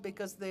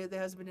 because there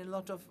has been a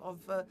lot of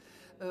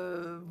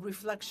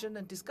reflection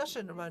and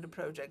discussion around a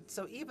project.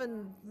 So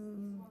even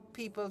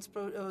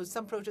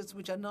some projects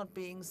which are not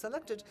being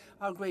selected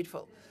are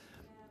grateful.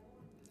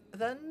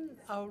 Then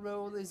our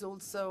role is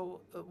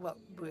also, well,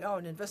 we are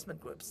an investment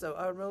group, so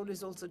our role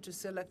is also to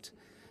select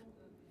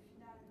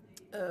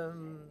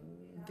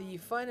the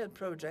final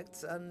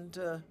projects, and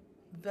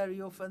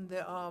very often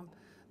there are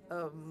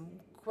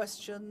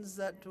questions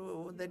that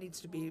there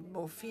needs to be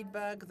more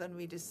feedback. Then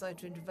we decide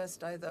to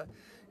invest either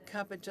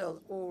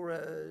capital or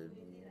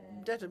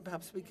debt, and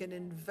perhaps we can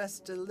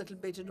invest a little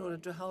bit in order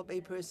to help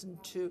a person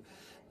to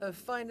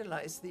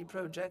finalize the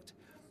project.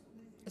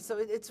 So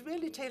it's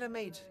really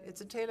tailor-made.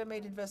 It's a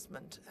tailor-made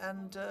investment,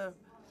 and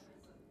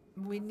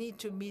we need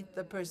to meet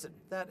the person.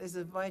 That is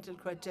a vital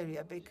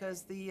criteria,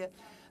 because the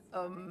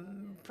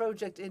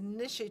project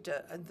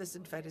initiator, and this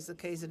in fact is the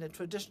case in a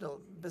traditional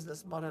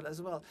business model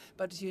as well,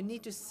 but you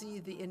need to see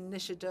the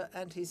initiator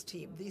and his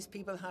team. These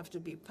people have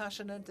to be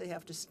passionate, they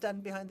have to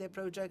stand behind their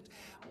project,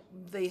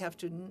 they have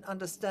to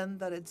understand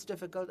that it's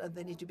difficult, and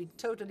they need to be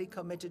totally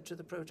committed to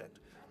the project.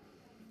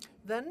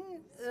 Then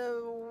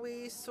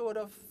we sort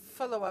of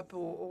follow up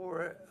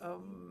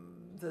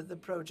the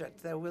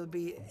project. There will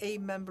be a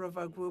member of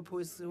our group who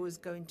is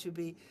going to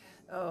be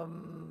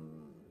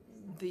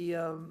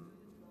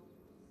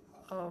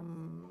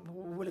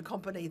who will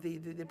accompany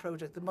the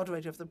project, the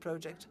moderator of the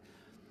project.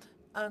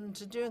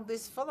 And during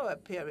this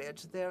follow-up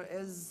period, there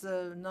is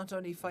not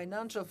only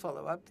financial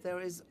follow-up, there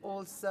is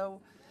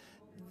also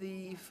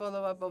the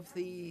follow-up of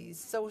the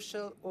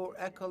social or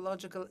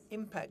ecological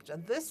impact.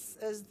 And this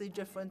is the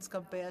difference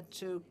compared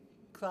to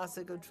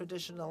classical,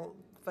 traditional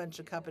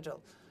venture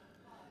capital.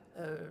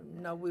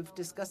 Now, we've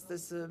discussed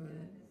this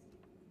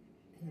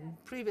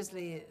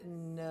previously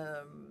in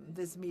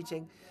this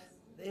meeting.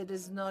 It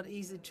is not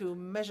easy to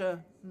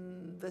measure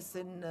this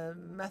in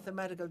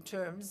mathematical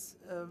terms,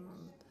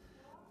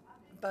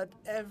 but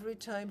every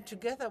time,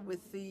 together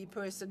with the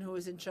person who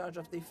is in charge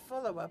of the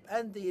follow-up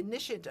and the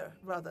initiator,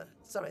 the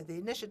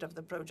initiator of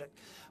the project,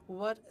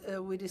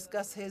 we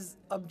discuss his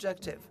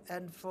objective.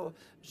 And for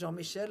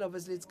Jean-Michel,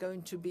 obviously, it's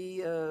going to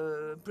be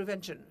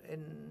prevention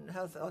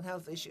on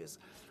health issues.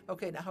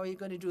 Okay, now how are you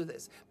going to do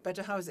this?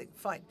 Better housing,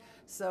 fine.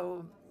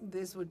 So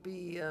this would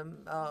be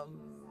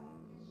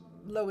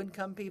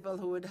low-income people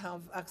who would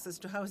have access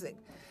to housing.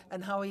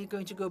 And how are you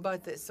going to go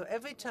about this? So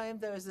every time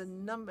there is a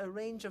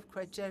range of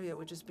criteria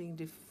which is being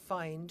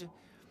defined,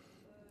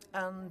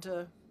 and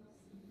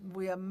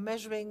we are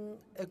measuring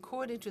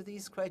according to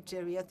these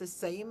criteria the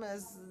same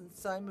as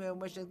we are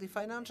measuring the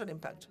financial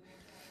impact.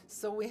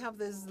 So we have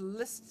this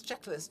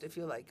checklist, if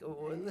you like,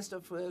 or a list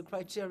of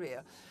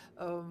criteria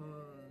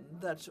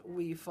that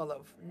we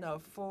follow. Now,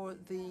 for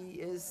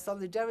the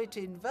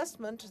solidarity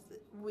investment,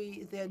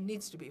 there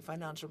needs to be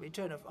financial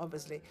return,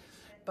 obviously,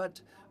 but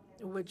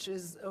which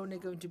is only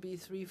going to be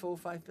 3%, 4%,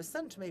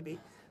 5% maybe,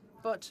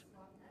 but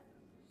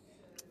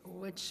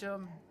which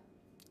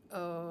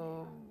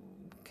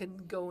can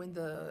go in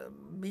the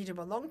medium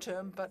or long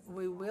term, but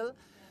we will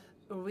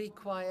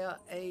require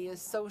a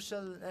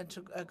social and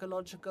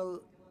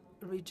ecological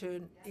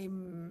return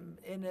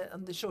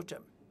on the short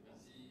term.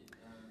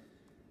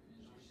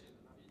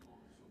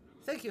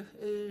 Thank you.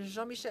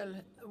 Jean-Michel,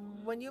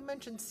 when you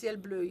mentioned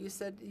S.I.E.L.Bleu, you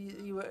said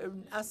you were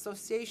an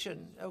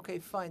association. Okay,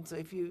 fine. So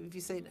if you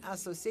say an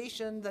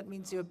association, that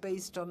means you're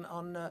based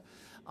on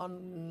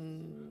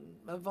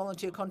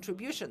volunteer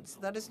contributions.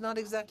 That is not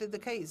exactly the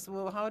case.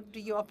 Well, how do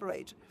you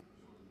operate?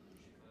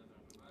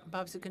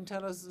 Perhaps you can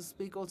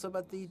speak also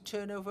about the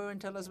turnover and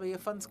tell us where your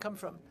funds come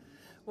from.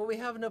 Well, we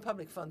have no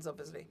public funds,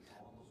 obviously,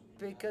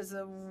 because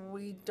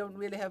we don't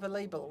really have a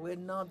label. We're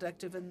not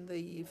active in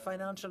the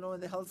financial or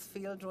in the health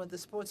field or in the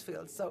sports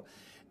field. So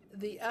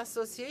the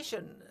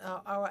association,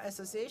 our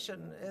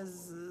association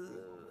is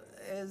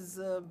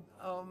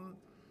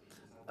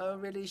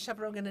really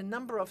chaperoning a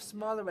number of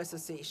smaller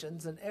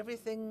associations, and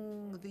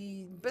everything,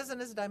 the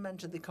business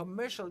dimension, the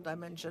commercial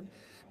dimension,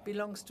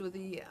 belongs to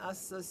the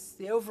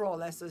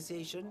overall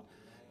association,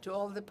 to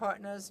all the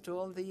partners, to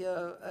all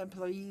the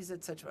employees,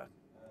 etc.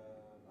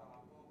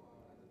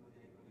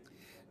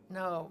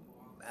 Now,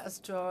 as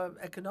to our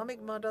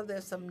economic model,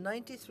 there's some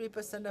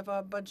 93% of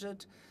our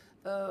budget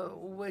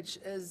which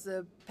is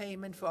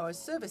payment for our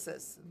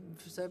services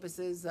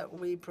that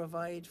we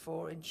provide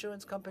for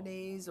insurance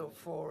companies or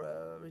for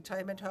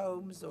retirement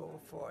homes or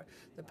for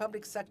the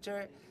public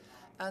sector,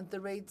 and the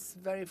rates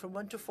vary from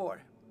 1 to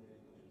 4.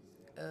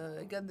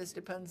 Again, this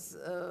depends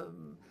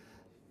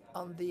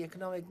on the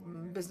economic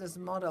business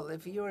model.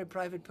 If you're a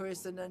private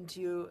person and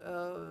you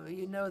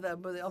know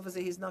that, but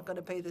obviously he's not going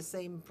to pay the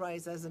same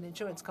price as an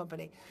insurance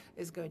company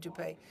is going to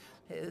pay.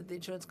 The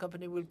insurance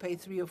company will pay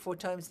 3 or 4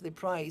 times the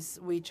price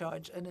we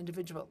charge an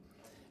individual.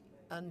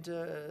 And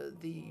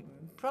the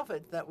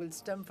profit that will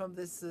stem from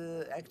this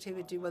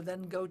activity will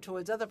then go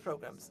towards other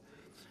programs.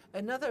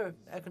 Another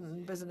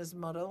business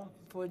model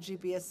for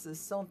GPS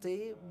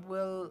Santé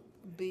will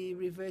be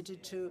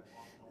reverted to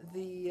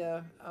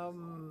the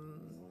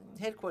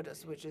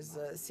headquarters, which is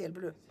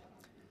S.I.E.L.Bleu.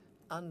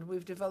 And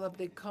we've developed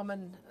a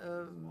common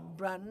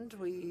brand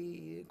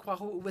with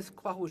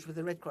Croix-Rouge, with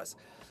the Red Cross.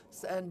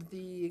 And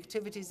the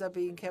activities are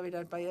being carried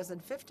out by us,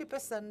 and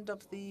 50%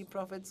 of the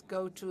profits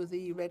go to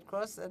the Red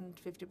Cross and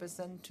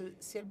 50% to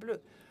S.I.E.L.Bleu.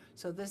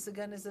 So this,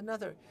 again, is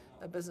another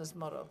business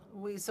model.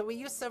 So we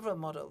use several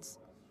models,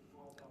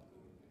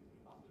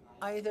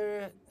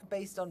 either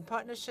based on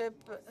partnership,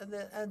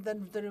 and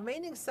then the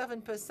remaining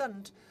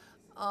 7%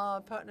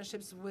 are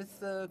partnerships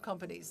with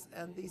companies,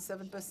 and the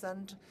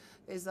 7%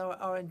 is our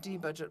R&D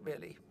budget,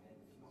 really,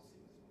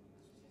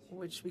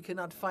 which we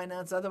cannot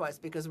finance otherwise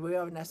because we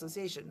are an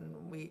association.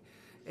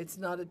 It's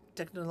not a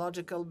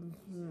technological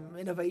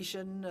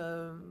innovation.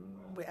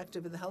 We're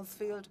active in the health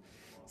field.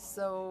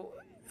 So,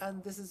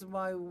 and this is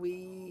why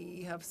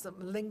we have some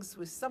links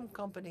with some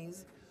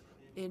companies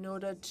in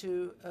order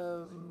to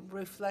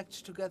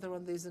reflect together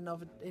on these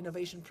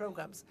innovation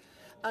programs.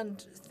 And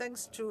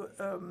thanks to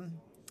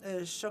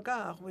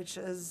Ashoka, which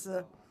is,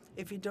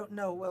 if you don't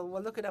know,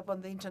 well, look it up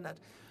on the internet,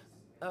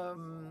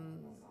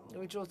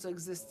 which also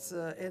exists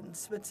in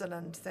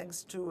Switzerland,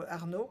 thanks to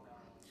Arnaud.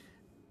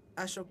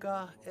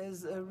 Ashoka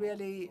is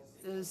really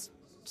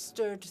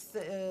stirred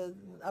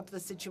up the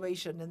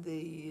situation in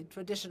the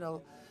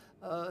traditional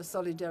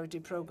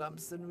solidarity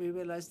programs, and we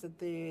realized that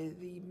the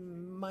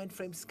mind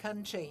frames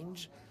can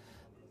change,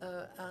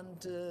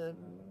 and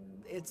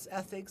its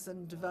ethics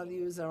and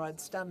values are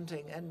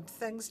outstanding. And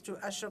thanks to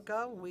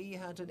Ashoka, we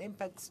had an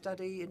impact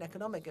study, an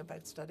economic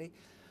impact study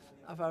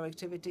of our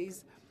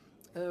activities.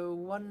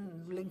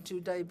 One linked to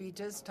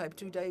diabetes, type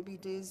 2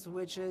 diabetes,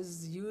 which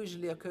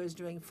usually occurs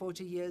during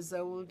 40 years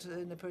old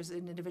in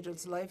an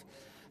individual's life,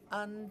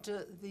 and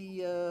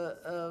the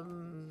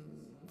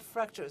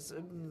fractures,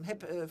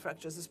 hip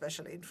fractures,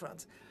 especially in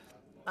France.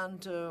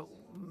 And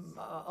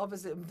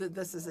obviously,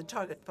 this is a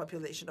target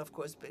population, of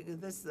course.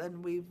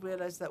 And we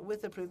realized that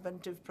with the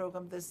preventive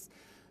program, this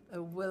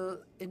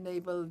will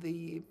enable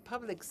the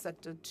public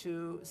sector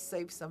to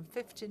save some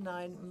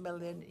 59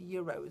 million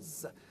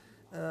euros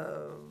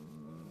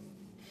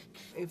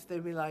if they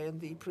rely on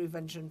the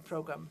prevention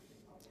program.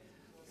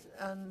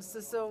 And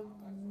so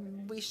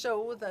we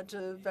show that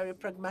a very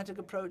pragmatic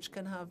approach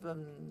can have a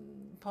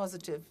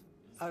positive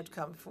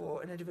outcome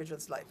for an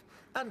individual's life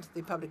and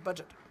the public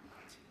budget.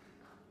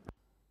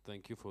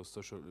 Thank you for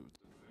social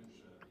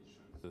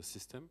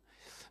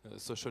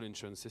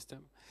insurance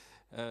system.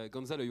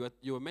 Gonzalo,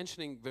 you were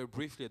mentioning very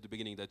briefly at the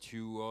beginning that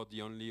you are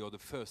the only or the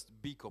first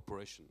big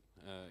corporation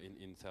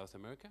in South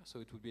America. So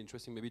it would be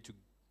interesting maybe to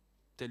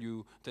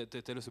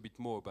tell us a bit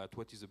more about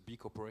what is a big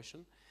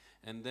corporation,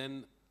 and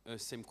then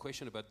same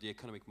question about the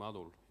economic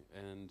model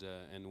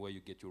and where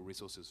you get your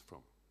resources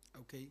from.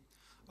 Okay,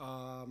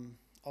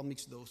 I'll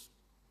mix those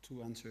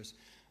two answers.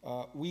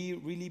 We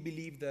really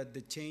believe that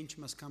the change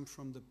must come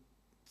from the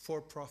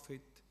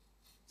for-profit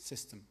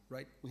system,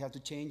 right? We have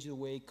to change the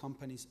way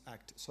companies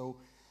act. So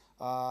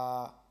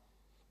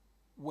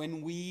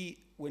when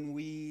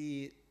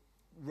we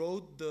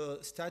wrote the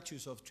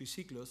statutes of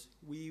Triciclos,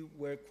 we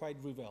were quite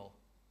rebel,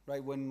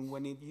 right?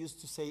 When it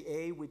used to say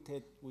A, we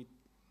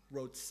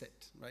wrote Z,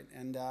 right?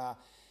 And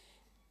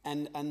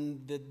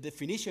the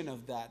definition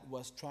of that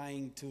was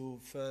trying to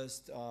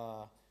first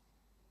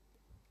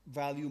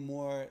value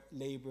more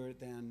labor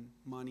than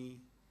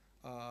money,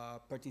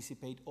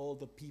 participate all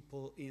the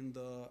people in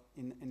the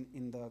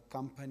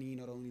company,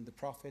 not only in the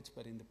profits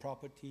but in the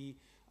property,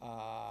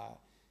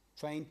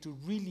 trying to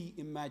really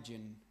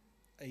imagine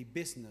a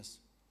business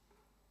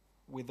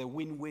with a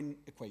win-win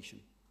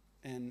equation,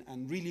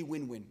 and really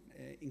win-win,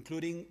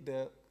 including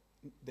the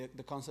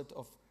the concept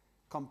of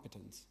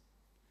competence.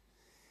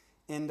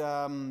 And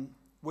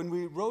when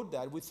we wrote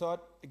that, we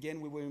thought, again,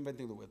 we were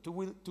inventing the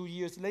wheel. 2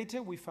 years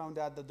later, we found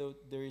out that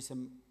there is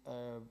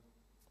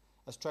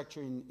a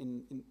structure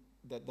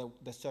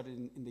that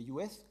started in the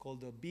US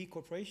called the B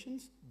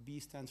corporations. B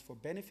stands for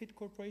benefit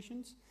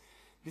corporations.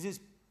 This is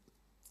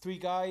 3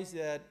 guys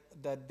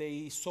that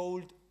they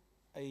sold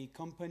a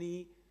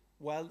company,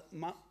 well,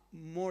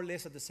 more or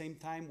less at the same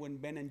time when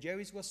Ben &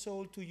 Jerry's was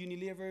sold to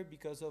Unilever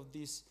because of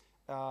this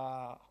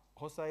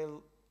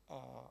hostile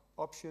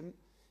option,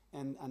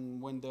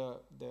 and when the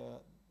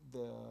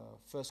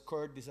first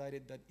court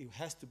decided that it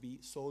has to be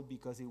sold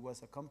because it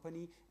was a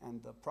company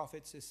and the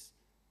profits is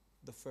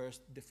the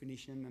first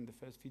definition and the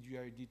first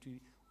fiduciary duty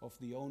of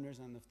the owners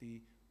and of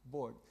the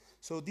board.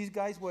 So these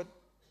guys,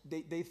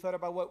 they thought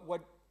about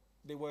what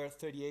they were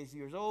 38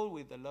 years old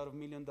with a lot of $1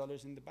 million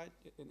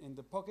in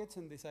the pockets,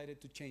 and decided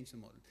to change the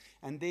model.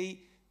 And they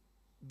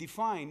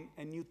define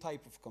a new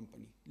type of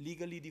company,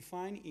 legally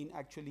defined in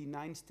actually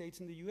 9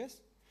 states in the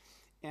US.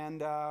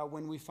 And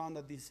when we found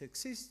that this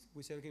exists,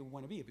 we said, okay, we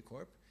want to be a B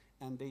Corp.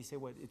 And they say,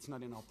 well, it's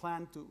not in our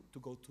plan to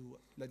go to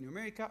Latin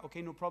America.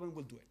 Okay, no problem,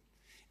 we'll do it.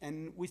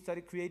 And we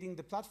started creating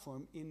the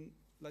platform in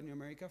Latin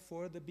America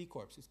for the B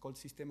Corps. It's called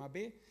Sistema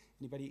B.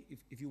 Anybody,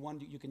 if you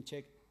want, you can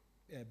check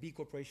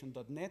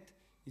bcorporation.net.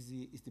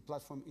 Is the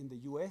platform in the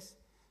US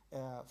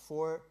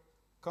for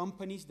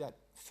companies that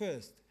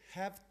first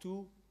have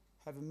to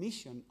have a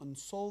mission on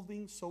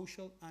solving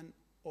social and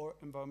or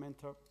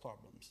environmental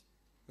problems.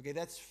 Okay,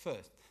 that's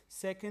first.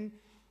 Second,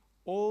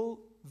 all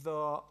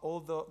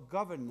the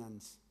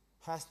governance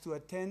has to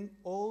attend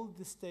all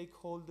the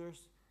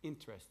stakeholders'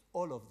 interests,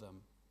 all of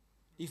them.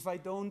 If I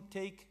don't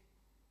take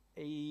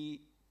an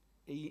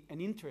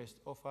interest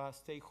of a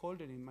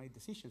stakeholder in my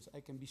decisions, I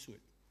can be sued.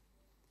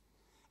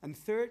 And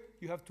third,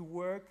 you have to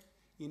work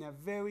in a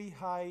very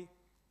high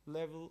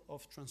level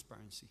of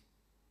transparency.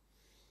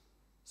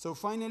 So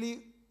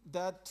finally,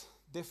 that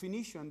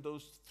definition,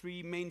 those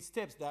 3 main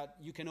steps, that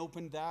you can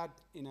open that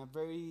in a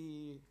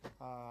very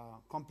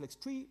complex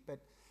tree, but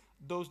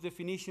those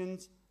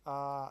definitions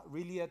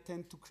really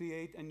attempt to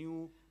create a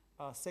new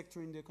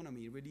sector in the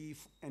economy, really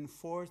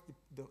enforce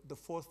the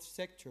 4th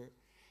sector.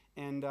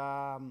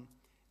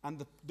 And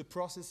the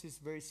process is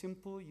very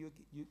simple. You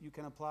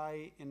can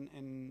apply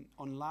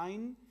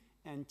online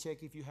and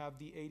check if you have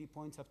the 80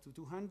 points up to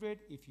 200.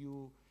 If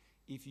you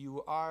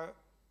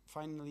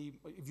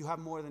have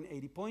more than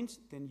 80 points,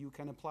 then you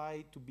can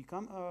apply to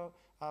become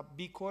a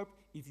B Corp.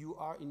 If you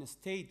are in a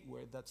state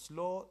where that's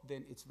law,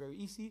 then it's very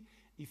easy.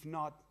 If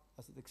not,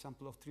 as an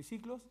example of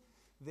Triciclos,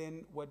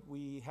 then what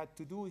we had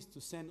to do is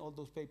to send all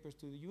those papers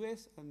to the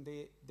US, and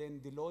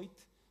then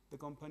Deloitte, the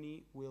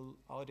company, will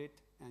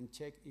audit and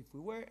check if we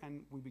were,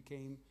 and we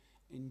became,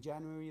 in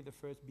January, the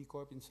first B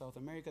Corp in South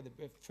America,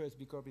 the first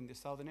B Corp in the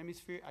Southern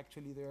Hemisphere.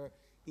 Actually, there are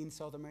in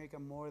South America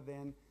more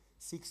than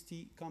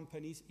 60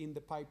 companies in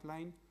the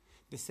pipeline.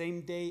 The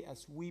same day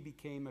as we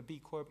became a B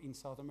Corp in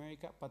South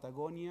America,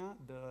 Patagonia,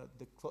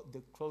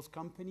 the close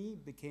company,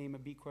 became a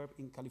B Corp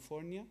in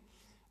California.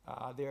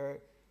 There are,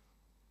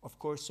 of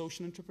course,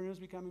 social entrepreneurs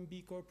becoming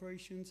B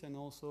corporations, and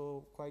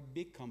also quite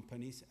big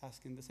companies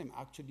asking the same.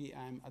 Actually,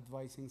 I'm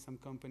advising some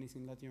companies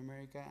in Latin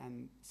America,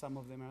 and some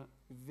of them are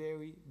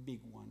very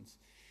big ones.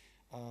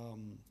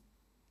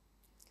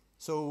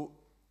 So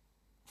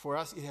for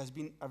us, it has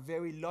been a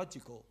very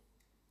logical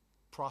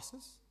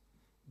process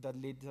that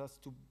led us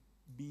to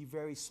be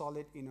very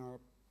solid in our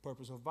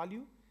purpose of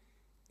value,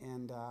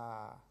 and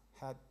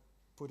had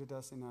put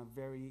us in a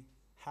very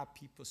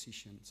happy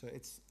position. So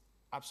it's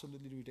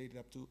absolutely related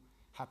up to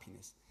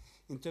happiness.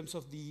 In terms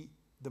of the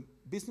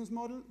business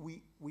model,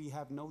 we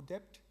have no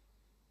debt.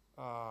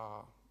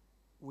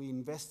 We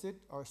invested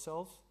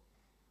ourselves.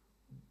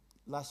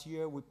 Last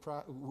year we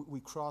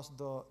crossed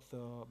the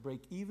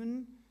break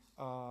even.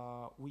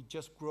 We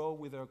just grow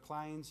with our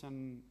clients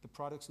and the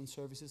products and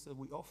services that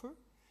we offer.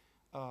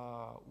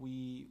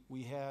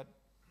 We had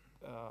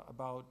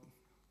about,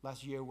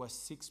 last year was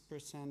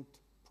 6%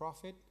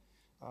 profit.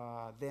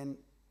 Then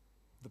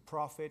the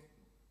profit,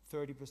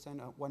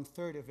 30%,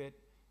 1/3 of it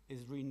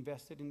is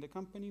reinvested in the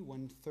company.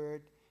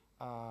 1/3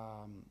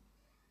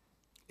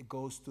 it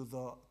goes to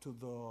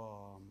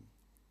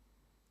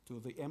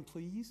the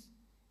employees,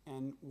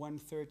 and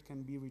 1/3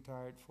 can be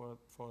retired for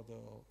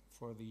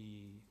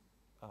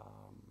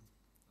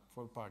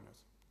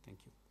partners.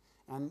 Thank you.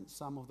 And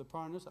some of the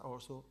partners are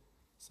also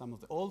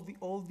all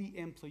the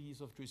employees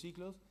of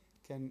Triciclos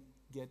can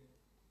get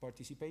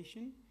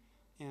participation,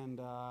 and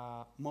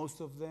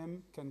most of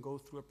them can go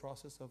through a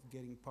process of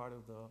getting part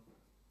of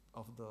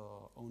the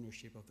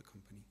ownership of the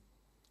company.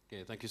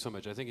 Okay, thank you so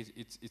much. I think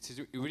it's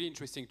really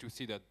interesting to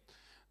see that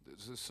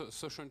the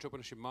social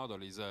entrepreneurship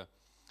model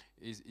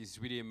is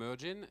really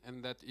emerging,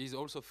 and that is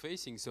also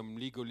facing some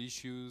legal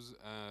issues,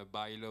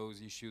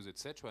 bylaws issues,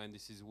 etc. And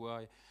this is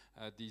why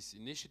this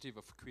initiative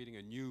of creating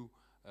a new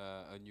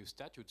new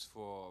statutes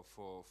for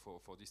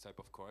this type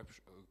of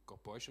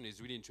corporation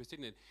is really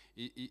interesting, and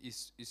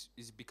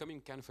is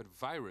becoming kind of a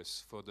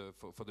virus for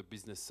the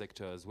business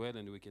sector as well,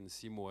 and we can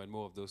see more and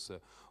more of those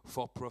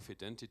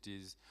for-profit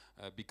entities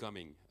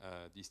becoming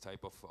this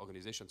type of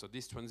organization. So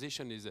this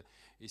transition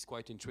is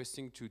quite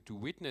interesting to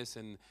witness,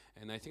 and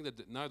I think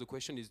that now the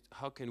question is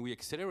how can we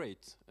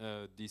accelerate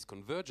this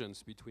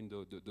convergence between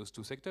those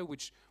two sectors,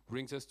 which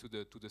brings us to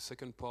the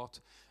second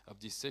part of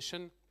this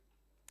session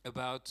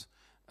about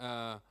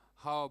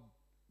how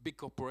big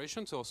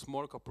corporations or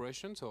small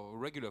corporations or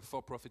regular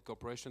for-profit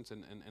corporations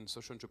and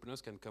social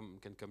entrepreneurs can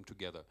come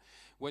together.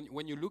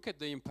 When you look at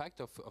the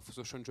impact of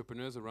social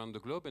entrepreneurs around the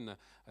globe, and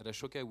at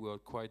Ashoka we are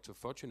quite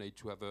fortunate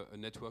to have a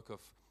network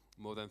of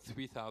more than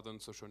 3,000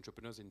 social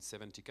entrepreneurs in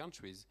 70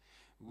 countries,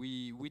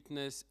 we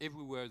witness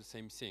everywhere the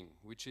same thing,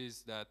 which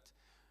is that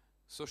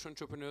social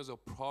entrepreneurs are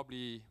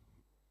probably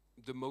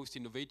the most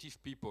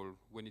innovative people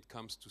when it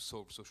comes to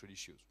solve social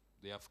issues.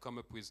 They have come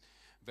up with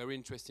very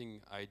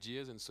interesting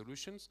ideas and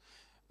solutions,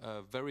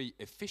 very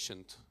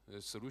efficient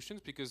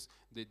solutions, because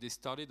they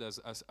started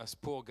as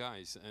poor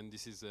guys. And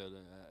this is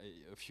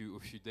a few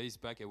days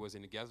back I was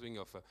in a gathering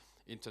of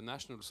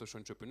international social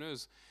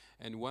entrepreneurs,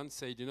 and one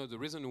said, you know, the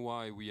reason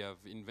why we have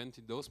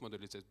invented those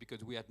models is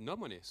because we had no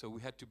money, so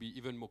we had to be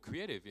even more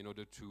creative in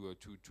order to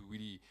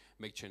really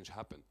make change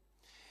happen.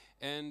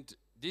 And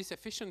this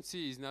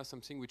efficiency is now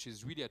something which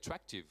is really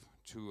attractive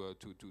to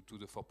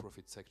the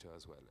for-profit sector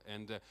as well.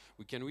 And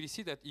we can really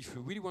see that if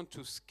we really want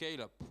to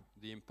scale up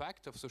the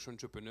impact of social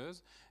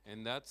entrepreneurs,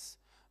 and that's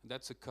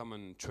a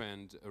common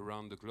trend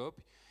around the globe,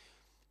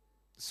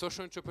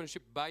 social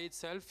entrepreneurship by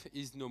itself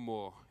is no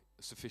more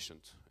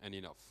sufficient and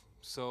enough.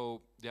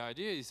 So the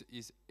idea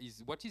is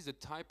what is the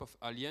type of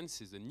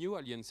alliances, the new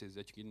alliances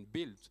that you can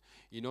build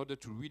in order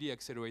to really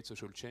accelerate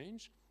social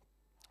change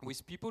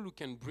with people who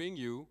can bring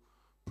you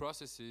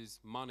processes,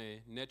 money,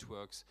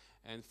 networks,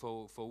 and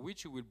for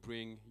which you will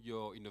bring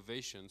your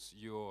innovations,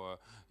 your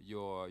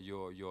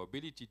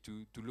ability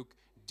to look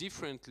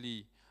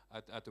differently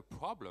at a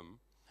problem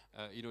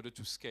in order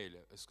to scale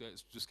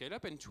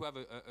up and to have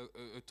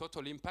a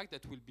total impact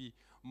that will be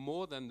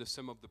more than the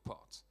sum of the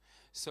parts.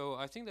 So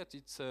I think that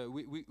it's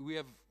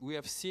we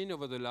have seen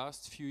over the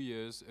last few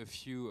years a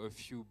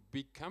few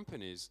big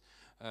companies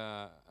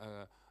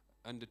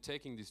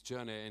undertaking this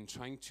journey and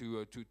trying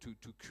to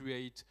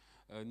create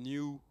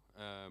new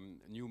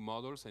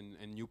models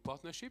and new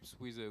partnerships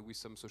with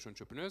some social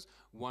entrepreneurs.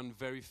 One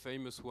very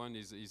famous one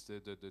is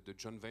the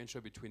joint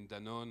venture between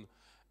Danone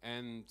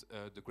and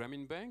the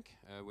Grameen Bank,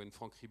 when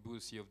Franck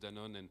Ribot, CEO of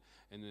Danone,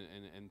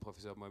 and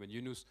Professor Mohamed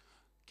Yunus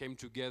came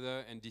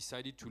together and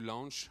decided to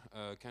launch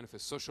kind of a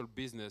social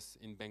business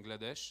in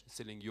Bangladesh,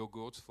 selling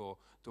yogurts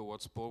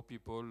towards poor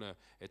people,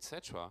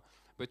 etc.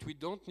 But we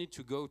don't need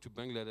to go to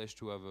Bangladesh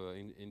to have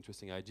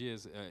interesting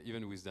ideas,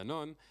 even with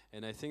Danone.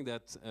 And I think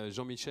that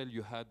Jean-Michel,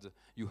 you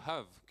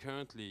have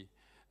currently,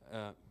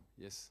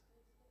 yes.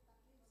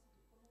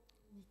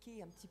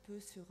 Un petit peu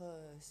sur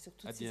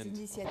toutes ces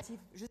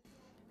initiatives.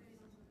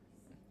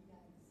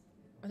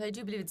 Well, I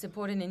do believe it's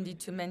important indeed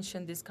to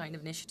mention this kind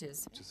of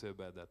initiatives. To say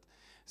about that.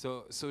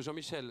 So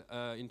Jean-Michel,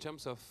 in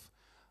terms of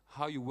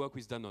how you work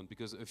with Danone,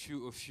 because il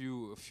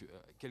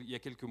y a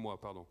quelques mois,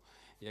 pardon,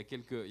 il y a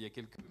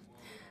quelques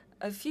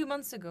A few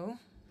months ago,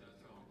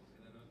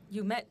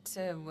 you met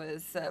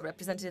with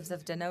representatives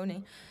of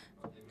Danone.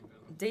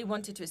 They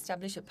wanted to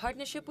establish a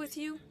partnership with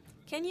you.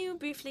 Can you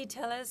briefly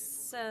tell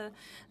us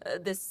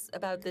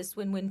about this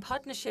win-win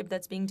partnership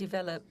that's being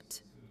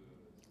developed?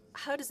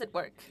 How does it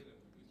work?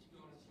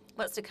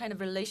 What's the kind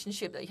of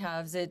relationship that you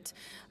have? Is it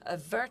a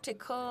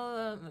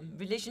vertical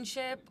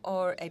relationship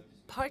or a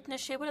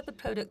partnership? What are the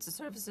products or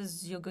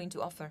services you're going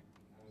to offer?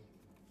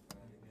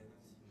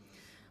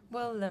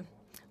 Well,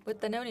 with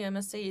Danone, I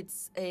must say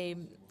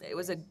it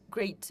was a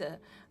great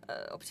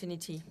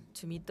opportunity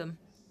to meet them.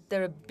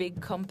 They're a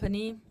big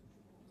company.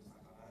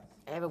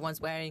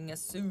 Everyone's wearing a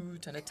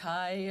suit and a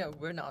tie.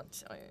 We're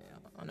not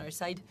on our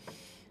side.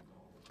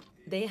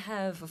 They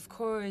have, of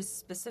course,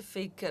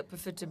 specific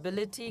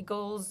profitability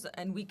goals,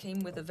 and we came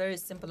with a very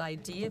simple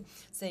idea,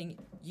 saying,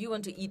 you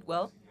want to eat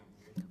well,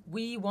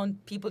 we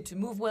want people to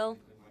move well.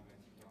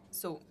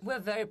 So we're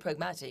very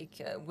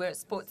pragmatic. We're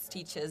sports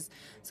teachers.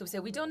 So we say,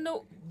 we don't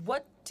know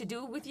what to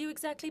do with you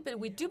exactly, but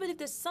we do believe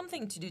there's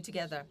something to do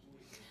together.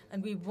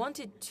 And we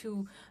wanted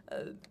to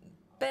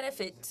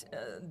benefit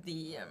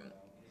the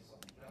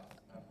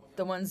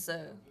ones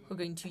who are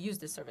going to use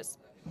this service.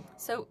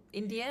 So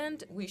in the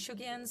end, we shook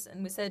hands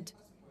and we said,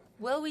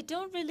 well, we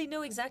don't really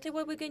know exactly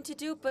what we're going to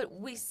do, but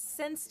we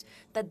sensed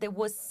that there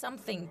was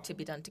something to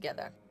be done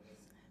together.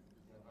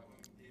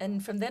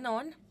 And from then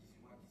on,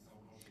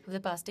 for the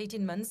past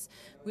 18 months,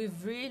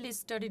 we've really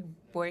started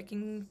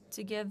working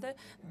together.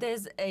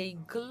 There's a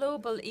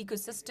global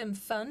ecosystem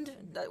fund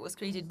that was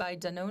created by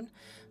Danone,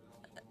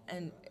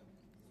 and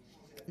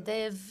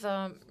they've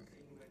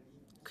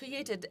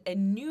created a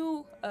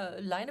new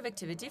line of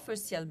activity for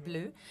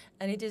S.I.E.L.Bleu,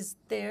 and it is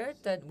there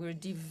that we're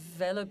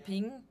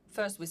developing.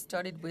 First, we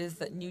started with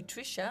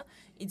Nutricia.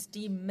 It's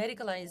the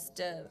medicalized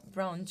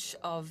branch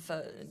of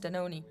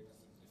Danone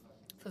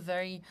for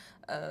very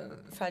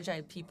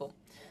fragile people.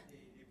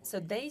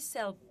 So they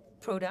sell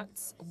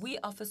products, we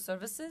offer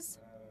services.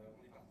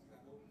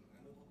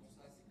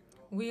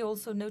 We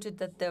also noted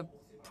that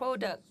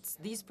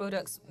these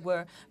products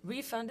were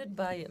refunded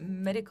by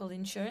medical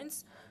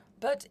insurance.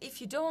 But if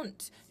you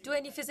don't do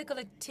any physical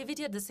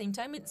activity at the same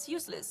time, it's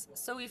useless.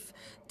 So if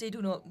they do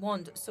not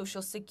want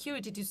Social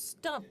Security to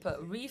stop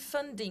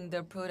refunding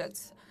their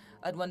products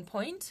at one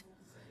point,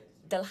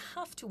 they'll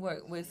have to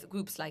work with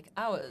groups like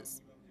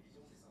ours.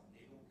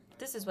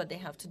 This is what they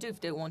have to do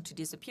if they want to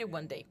disappear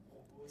one day.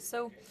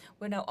 So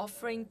we're now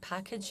offering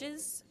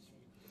packages,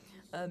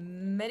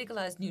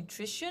 medicalized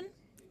nutrition,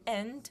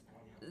 and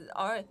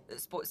our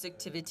sports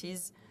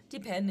activities,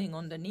 depending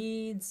on the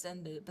needs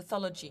and the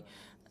pathology.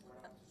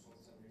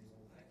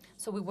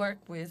 So we work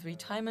with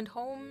retirement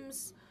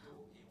homes,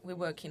 we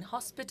work in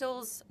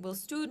hospitals. We'll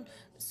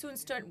soon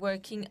start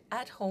working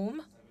at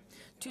home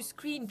to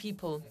screen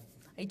people,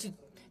 to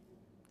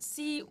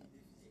see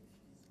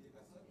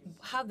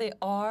how they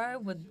are,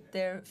 what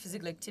their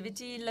physical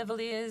activity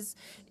level is,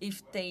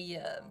 if they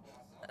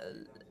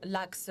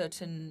lack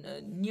certain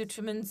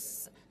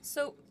nutriments.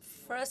 So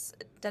for us,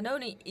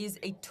 Danone is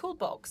a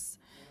toolbox.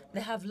 They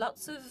have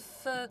lots of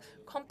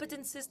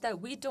competences that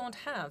we don't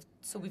have.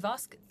 So we've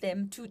asked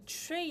them to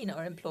train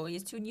our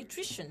employees to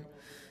nutrition,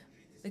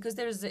 because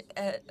there's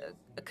a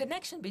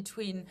connection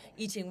between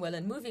eating well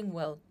and moving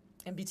well,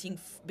 and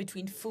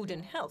between food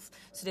and health.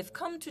 So they've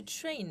come to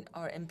train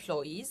our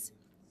employees.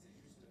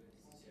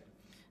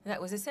 That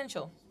was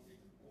essential.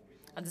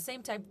 At the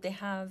same time, they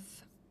have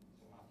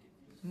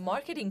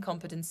marketing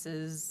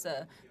competences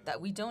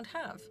that we don't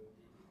have.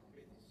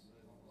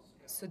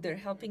 So they're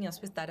helping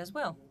us with that as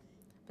well.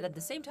 But at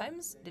the same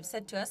time, they've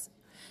said to us,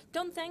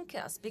 don't thank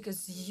us,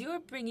 because you're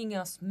bringing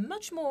us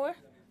much more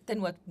than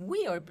what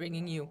we are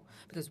bringing you,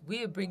 because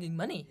we're bringing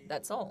money,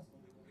 that's all.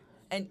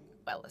 And,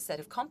 well, a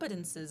set of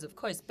competences, of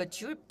course, but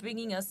you're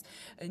bringing us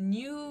a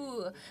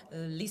new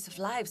lease of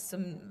life,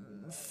 some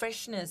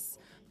freshness,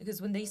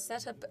 because when they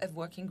set up a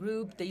working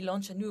group, they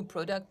launch a new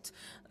product,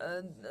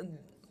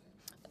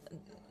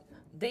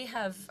 they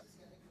have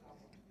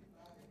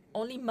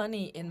only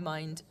money in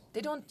mind.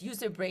 They don't use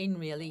their brain,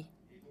 really.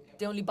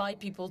 They only buy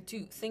people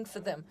to think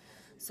for them.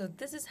 So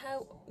this is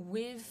how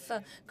we've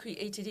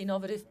created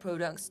innovative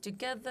products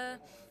together.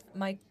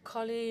 My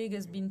colleague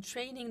has been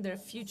training their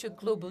future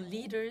global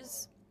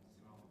leaders.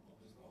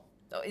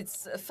 Oh,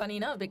 it's funny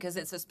enough, because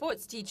it's a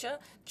sports teacher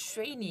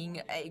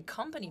training a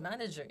company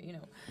manager, you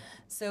know.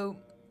 So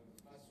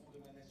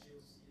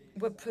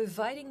we're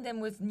providing them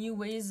with new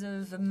ways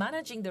of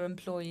managing their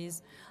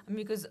employees,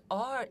 because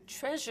our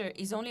treasure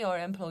is only our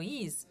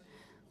employees.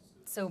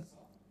 So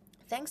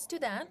thanks to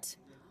that,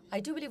 I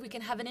do believe we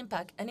can have an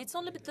impact, and it's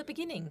only the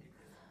beginning.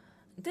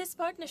 This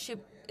partnership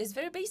is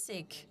very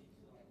basic,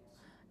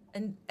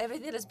 and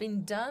everything that has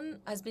been done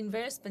has been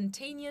very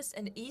spontaneous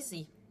and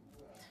easy.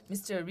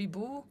 Mr.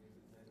 Ribou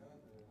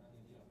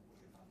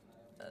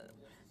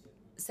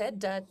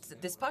said that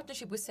this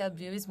partnership with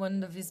S.I.E.L.Bleu is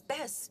one of his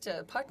best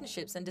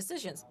partnerships and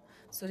decisions.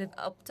 So they've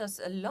helped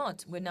us a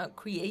lot. We're now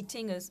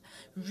creating a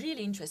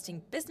really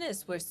interesting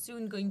business. We're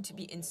soon going to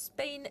be in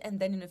Spain, and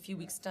then in a few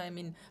weeks' time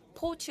in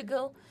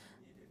Portugal.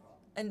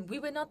 And we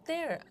were not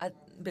there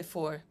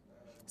before.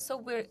 So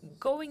we're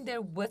going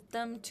there with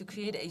them to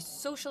create a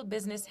social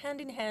business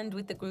hand in hand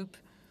with the group.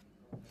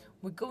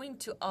 We're going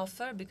to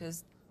offer,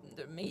 because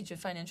there are major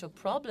financial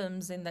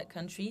problems in that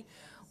country,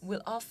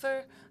 we'll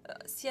offer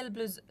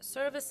S.I.E.L.Bleu's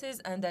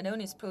services and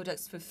Danone's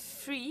products for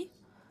free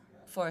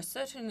for a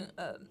certain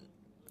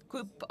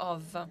group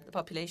of the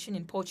population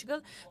in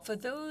Portugal. For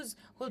those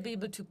who will be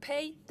able to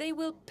pay, they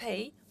will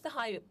pay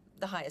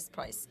the highest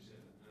price.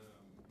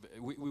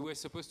 We were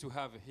supposed to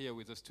have here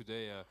with us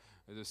today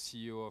the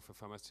CEO of a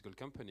pharmaceutical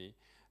company,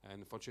 and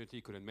unfortunately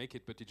he couldn't make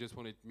it, but he just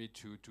wanted me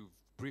to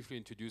briefly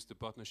introduce the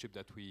partnership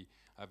that we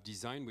have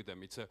designed with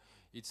them.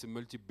 It's a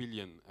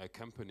multi-billion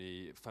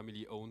company,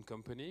 family-owned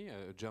company,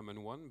 a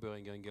German one,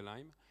 Boehringer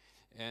Ingelheim.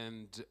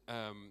 And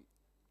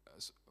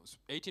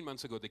 18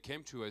 months ago they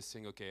came to us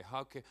saying, okay,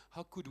 how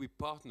could we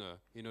partner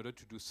in order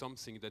to do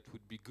something that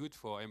would be good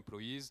for our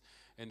employees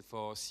and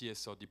for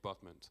CSR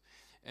department?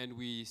 And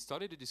we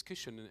started a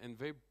discussion, and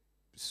very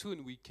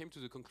soon we came to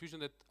the conclusion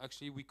that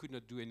actually we could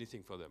not do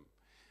anything for them.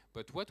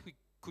 But what we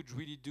could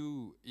really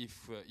do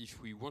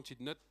if we wanted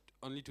not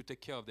only to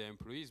take care of their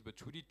employees, but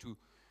really to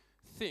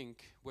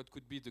think what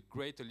could be the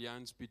great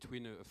alliance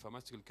between a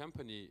pharmaceutical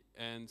company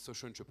and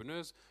social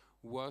entrepreneurs,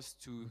 was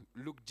to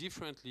look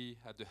differently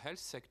at the health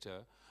sector,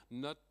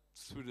 not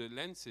through the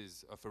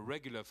lenses of a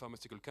regular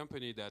pharmaceutical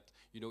company that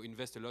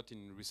invests a lot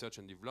in research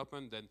and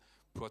development, then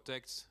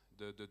protects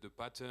the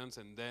patents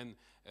and then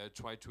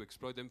try to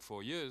exploit them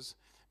for years,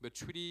 but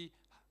really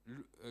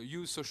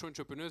use social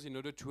entrepreneurs in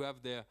order to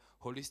have their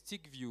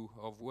holistic view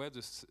of where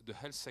the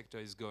health sector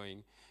is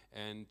going,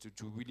 and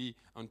to really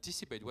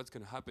anticipate what's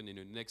going to happen in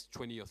the next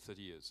 20 or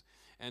 30 years.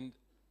 And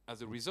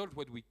as a result,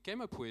 what we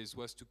came up with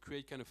was to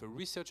create kind of a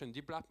research and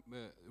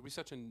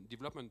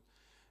development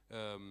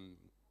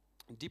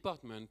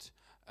department,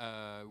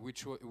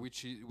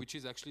 which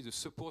is actually the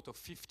support of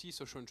 50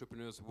 social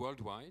entrepreneurs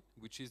worldwide,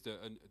 which is the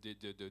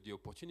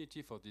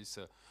opportunity for this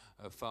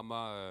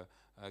pharma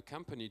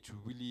company to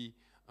really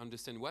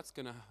understand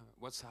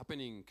what's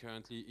happening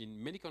currently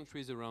in many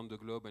countries around the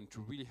globe, and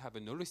to really have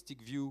an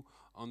holistic view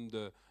on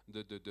the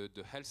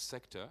health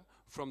sector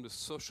from the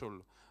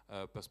social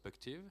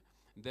perspective.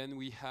 Then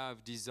we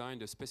have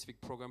designed a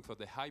specific program for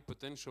the high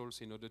potentials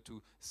in order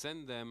to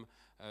send them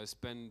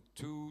spend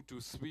 2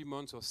 to 3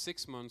 months or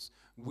 6 months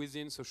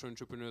within social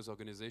entrepreneurs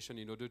organization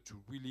in order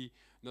to really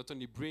not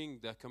only bring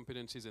their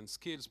competencies and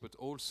skills, but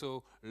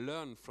also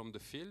learn from the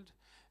field.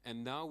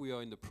 And now we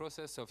are in the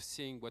process of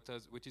seeing what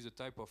is the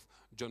type of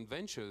joint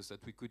ventures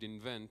that we could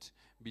invent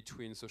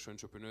between social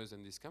entrepreneurs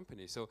and these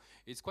companies. So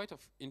it's quite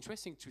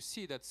interesting to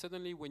see that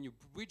suddenly when you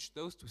bridge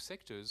those two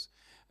sectors,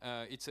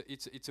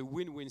 it's a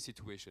win-win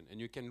situation, and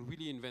you can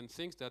really invent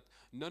things that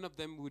none of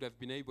them would have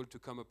been able to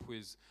come up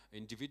with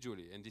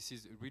individually. And this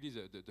is really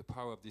the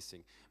power of this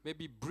thing.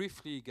 Maybe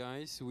briefly,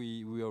 guys,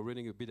 we are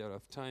running a bit out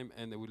of time,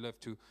 and I would love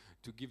to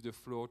give the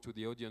floor to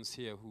the audience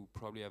here who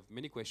probably have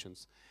many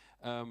questions.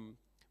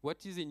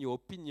 What is, in your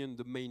opinion,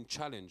 the main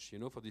challenge,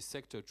 for this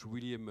sector to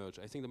really emerge?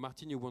 I think that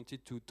Martine, you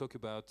wanted to talk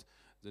about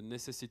the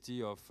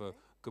necessity of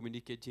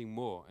communicating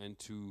more and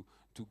to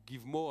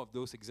give more of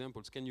those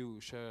examples. Can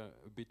you share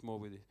a bit more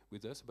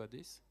with us about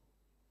this?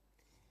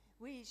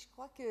 Oui, je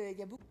crois qu'il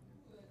y a beaucoup.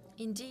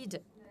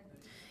 Indeed.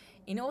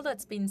 In all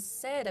that's been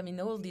said, I mean,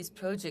 all these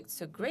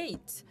projects are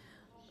great,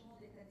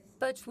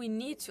 but we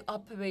need to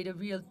operate a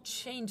real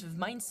change of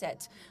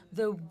mindset.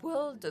 The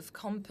world of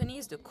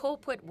companies, the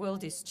corporate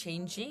world is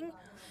changing.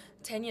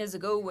 10 years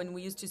ago, when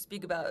we used to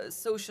speak about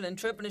social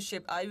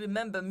entrepreneurship, I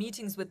remember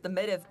meetings with the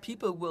MEDEV.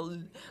 People were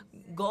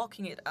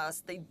gawking at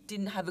us. They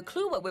didn't have a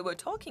clue what we were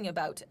talking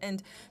about.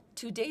 And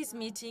today's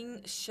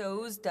meeting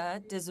shows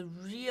that there's a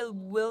real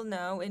will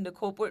now in the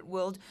corporate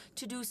world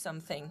to do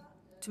something,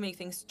 to make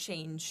things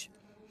change.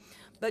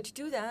 But to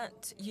do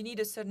that, you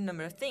need a certain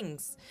number of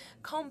things.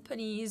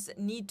 Companies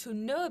need to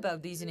know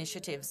about these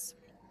initiatives.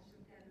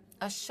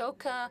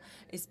 Ashoka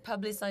is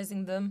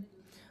publicizing them.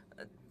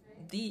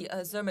 The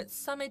Zermatt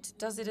summit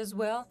does it as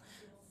well.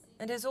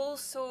 And there's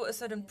also a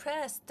certain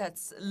press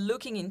that's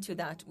looking into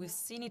that. We've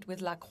seen it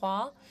with La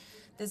Croix.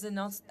 There's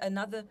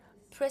another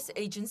press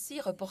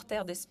agency,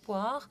 Reporter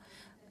d'Espoir,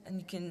 and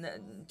you can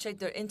check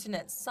their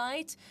internet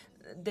site.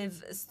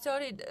 They've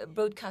started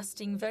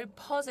broadcasting very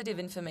positive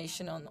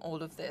information on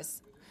all of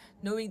this,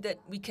 knowing that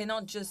we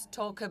cannot just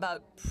talk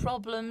about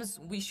problems,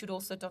 we should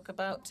also talk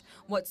about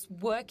what's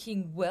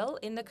working well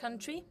in the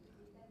country.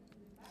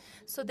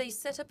 So they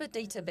set up a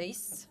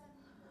database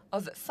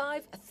of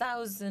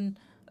 5,000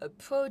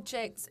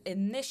 projects,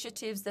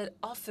 initiatives that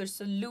offer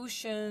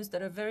solutions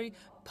that are very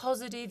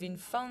positive in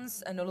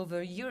France and all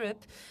over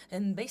Europe.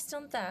 And based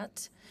on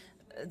that,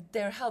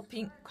 they're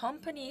helping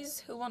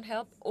companies who want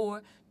help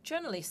or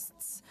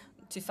journalists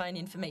to find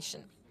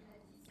information.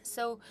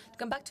 So to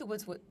come back to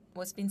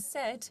what's been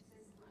said,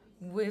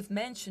 we've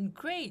mentioned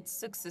great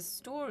success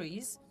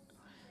stories,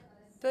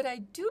 but I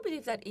do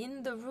believe that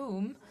in the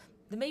room,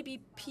 there may be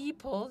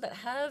people that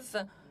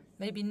have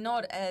maybe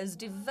not as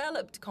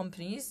developed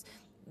companies.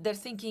 They're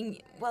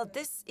thinking, well,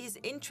 this is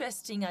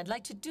interesting. I'd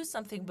like to do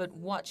something, but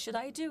what should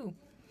I do?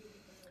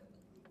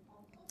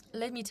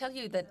 Let me tell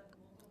you that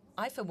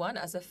I, for one,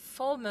 as a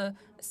former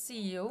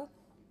CEO,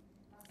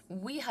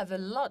 we have a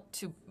lot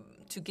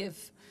to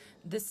give.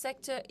 The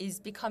sector is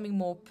becoming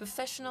more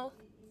professional,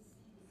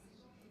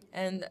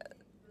 and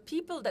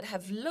people that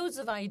have loads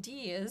of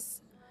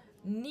ideas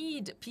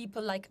need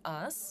people like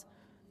us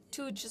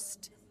to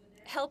just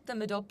help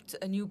them adopt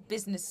a new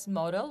business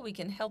model. We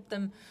can help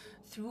them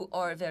through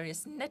our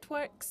various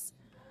networks,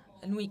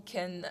 and we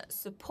can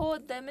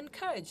support them,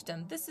 encourage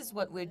them. This is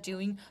what we're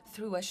doing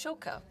through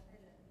Ashoka.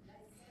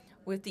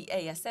 With the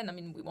ASN, I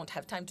mean, we won't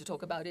have time to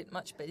talk about it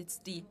much, but it's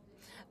the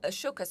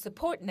Ashoka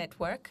Support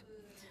Network.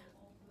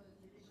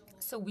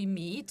 So we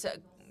meet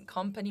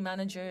company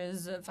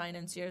managers,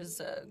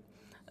 financiers,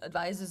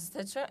 advisors,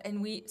 etc.,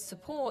 and we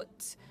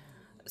support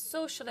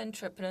social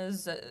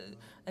entrepreneurs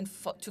and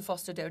to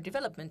foster their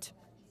development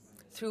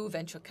through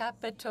venture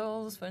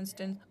capitals, for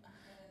instance,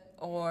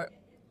 or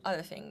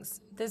other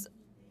things. There's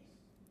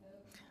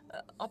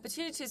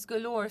opportunities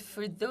galore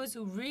for those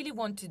who really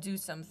want to do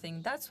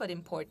something. That's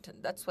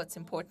what's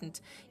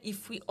important.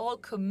 If we all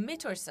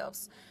commit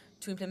ourselves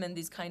to implement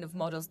these kind of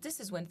models,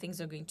 this is when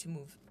things are going to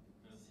move.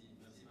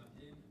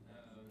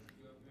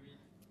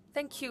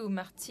 Thank you,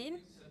 Martine.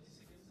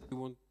 You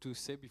want to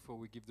say before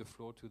we give the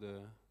floor to the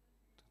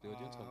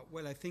audience?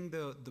 Well, I think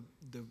the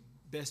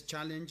best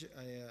challenge,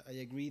 I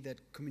agree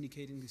that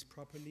communicating this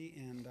properly,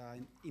 and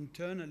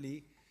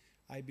internally,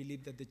 I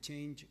believe that the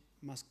change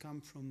must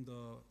come from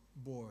the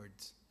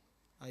boards.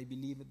 I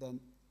believe that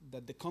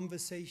that the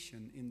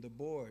conversation in the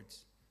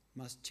boards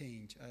must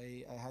change.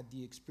 I had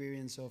the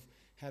experience of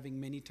having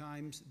many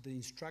times the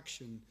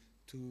instruction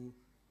to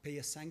pay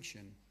a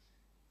sanction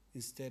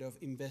instead of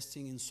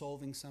investing in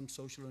solving some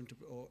social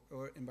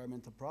or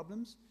environmental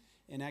problems.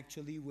 And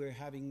actually we're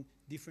having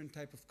different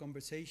type of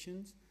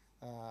conversations.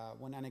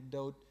 One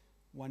anecdote,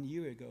 1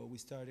 year ago, we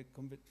started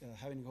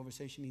having a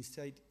conversation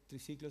inside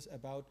Triciclos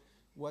about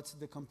what's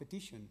the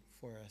competition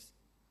for us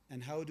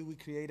and how do we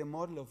create a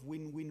model of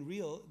win-win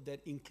real that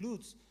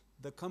includes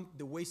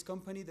the waste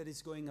company that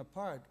is going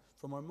apart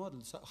from our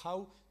model. So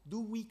how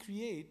do we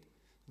create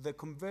the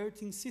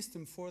converting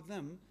system for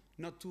them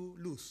not to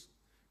lose,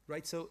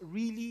 right? So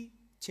really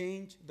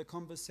change the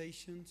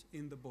conversations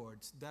in the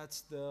boards.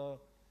 That's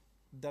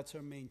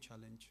our main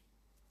challenge.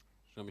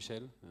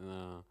 Jean-Michel,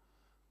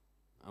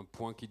 un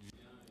point qui te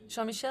vient?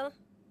 Jean-Michel,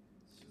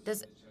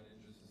 does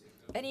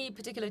any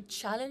particular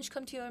challenge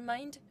come to your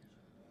mind?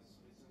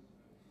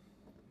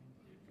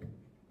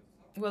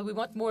 Well, we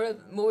want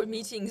more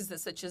meetings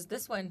such as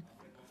this one.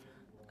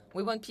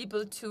 We want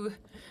people to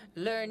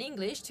learn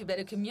English, to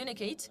better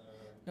communicate.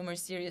 No, more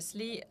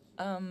seriously,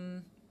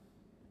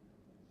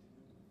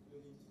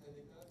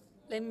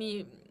 let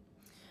me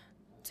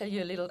tell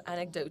you a little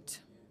anecdote.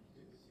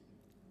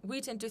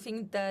 We tend to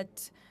think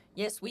that,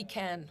 yes, we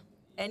can.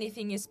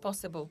 Anything is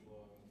possible.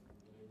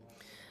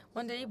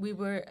 One day we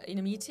were in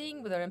a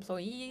meeting with our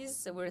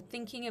employees. We were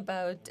thinking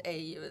about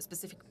a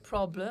specific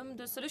problem.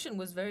 The solution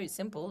was very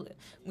simple.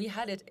 We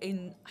had it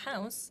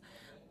in-house,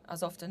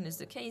 as often is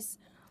the case.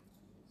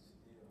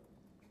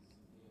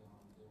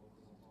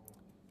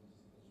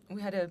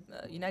 We had a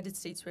United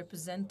States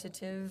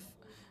representative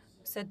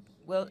said,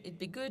 well, it'd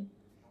be good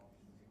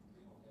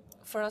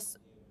for us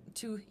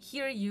to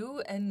hear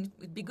you, and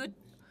it'd be good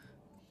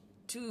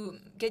to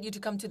get you to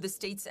come to the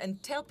States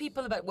and tell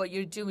people about what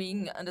you're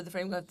doing under the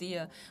framework of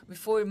the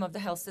reform of the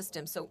health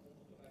system. So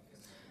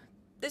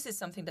this is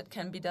something that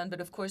can be done, but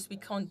of course we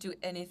can't do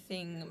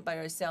anything by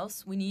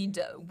ourselves. We need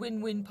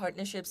win-win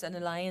partnerships and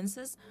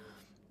alliances.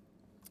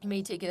 You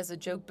may take it as a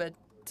joke, but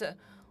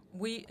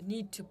we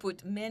need to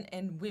put men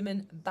and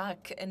women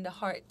back in the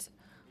heart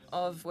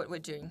of what we're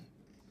doing.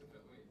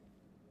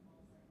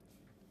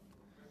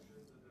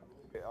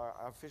 Our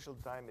official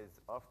time is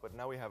off, but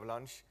now we have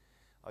lunch.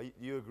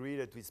 You agree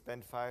that we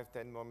spend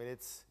 5-10 more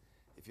minutes?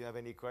 If you have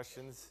any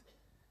questions,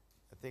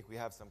 I think we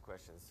have some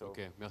questions. So.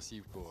 Ok,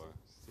 merci pour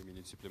ces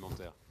minutes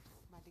supplémentaires.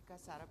 Malika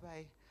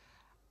Sarabhai,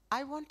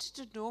 I wanted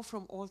to know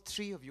from all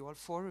three of you, all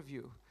four of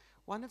you,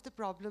 one of the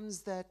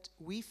problems that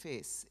we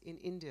face in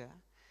India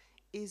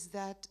is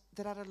that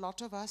there are a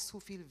lot of us who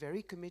feel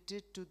very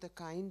committed to the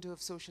kind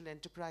of social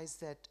enterprise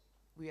that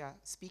we are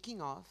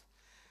speaking of.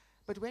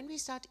 But when we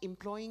start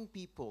employing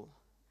people,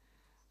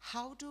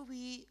 how do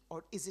we,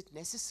 or is it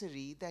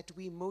necessary that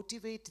we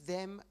motivate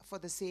them for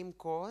the same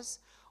cause,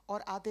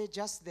 or are they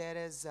just there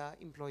as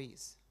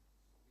employees?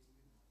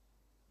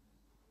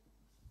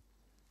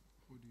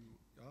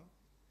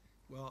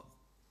 Well,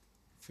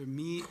 for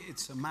me,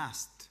 it's a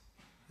must.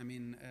 I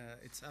mean,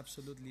 it's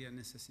absolutely a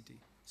necessity.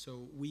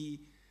 So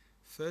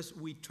first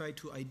we try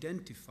to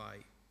identify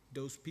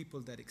those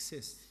people that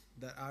exist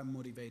that are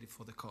motivated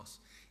for the cause.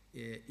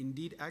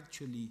 Indeed,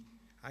 actually,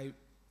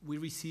 we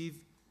receive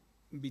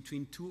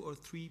between 2 or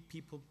 3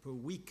 people per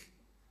week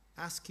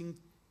asking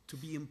to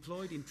be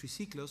employed in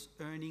Triciclos,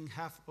 earning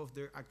half of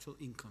their actual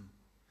income.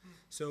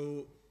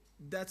 So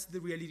that's the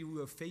reality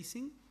we are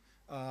facing.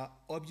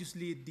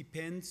 Obviously, it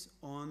depends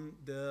on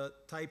the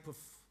type of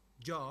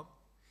job,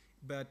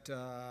 but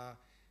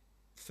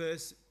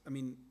first, I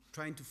mean,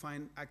 trying to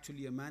find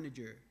actually a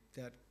manager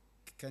that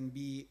can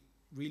be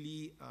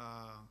really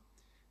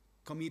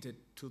committed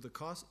to the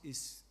cause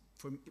is,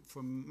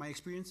 from my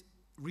experience,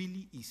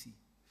 really easy.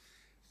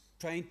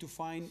 Trying to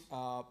find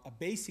a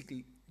basic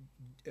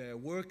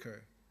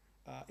worker,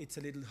 it's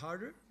a little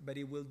harder, but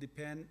it will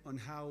depend on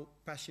how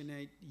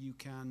passionate you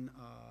can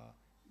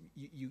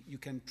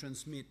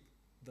transmit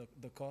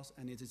the cause,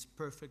 and it is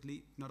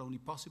perfectly not only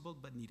possible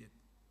but needed.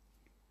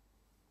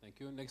 Thank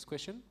you. Next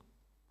question.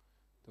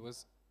 There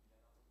was.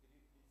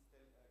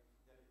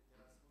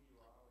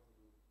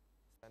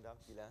 Stand up,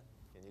 Dylan.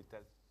 Can you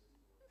tell?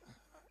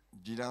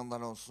 Dylan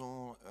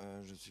d'Alençon,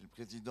 je suis le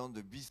président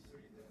de BIS.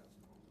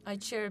 I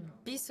chair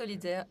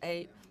S.I.E.L.Bleu,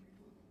 a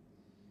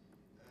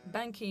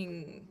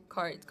banking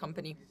card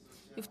company.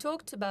 You've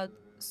talked about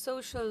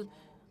social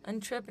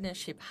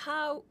entrepreneurship.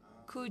 How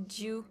could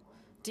you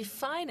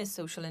define a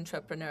social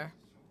entrepreneur?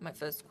 My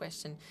first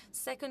question.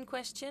 Second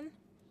question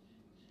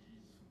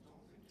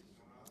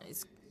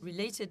is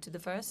related to the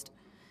first.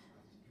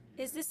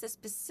 Is this a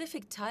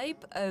specific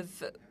type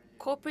of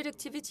corporate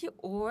activity,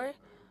 or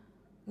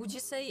would you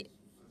say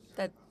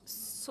that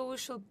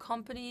social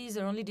companies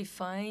are only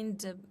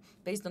defined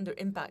based on their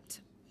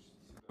impact?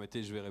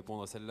 Je vais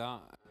répondre à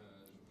celle-là.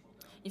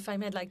 If I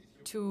might like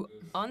to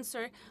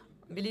answer,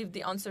 I believe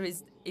the answer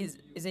is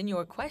in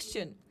your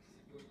question.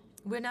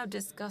 We're now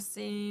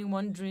discussing,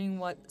 wondering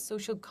what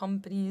social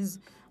companies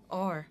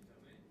are.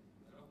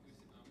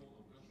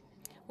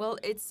 Well,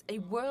 it's a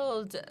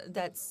world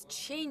that's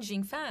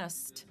changing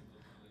fast.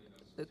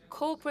 The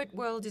corporate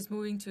world is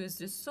moving to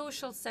the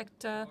social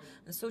sector.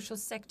 The social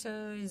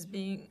sector is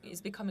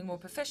becoming more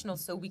professional,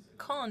 so we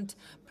can't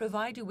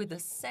provide you with a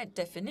set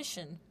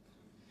definition.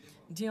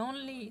 The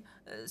only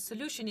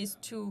solution is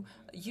to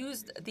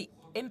use the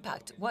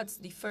impact. What's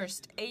the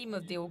first aim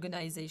of the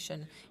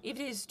organization? If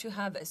it is to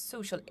have a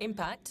social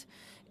impact,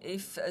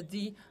 if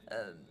the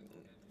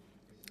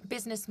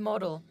business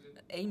model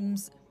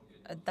aims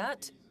at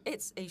that,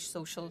 it's a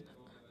social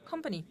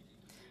company.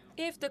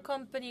 If the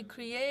company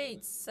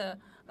creates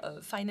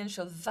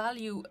financial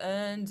value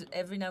and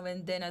every now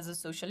and then has a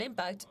social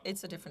impact,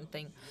 it's a different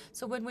thing.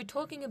 So when we're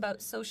talking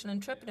about social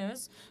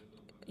entrepreneurs,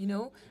 you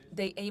know,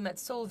 they aim at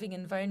solving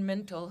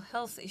environmental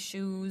health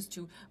issues,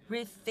 to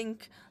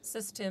rethink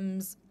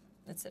systems,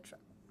 etc.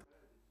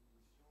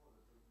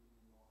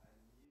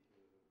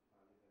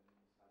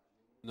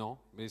 Non,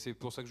 mais c'est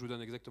pour ça que je vous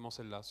donne exactement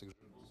celle-là.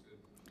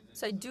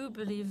 So I do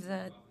believe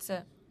that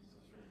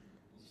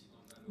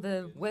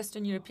the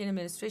Western European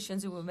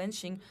administrations you were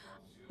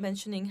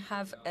mentioning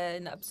have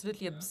an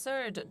absolutely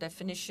absurd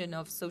definition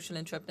of social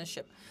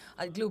entrepreneurship.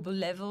 At global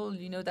level,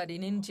 you know that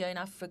in India, in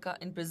Africa,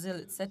 in Brazil,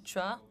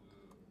 etc.,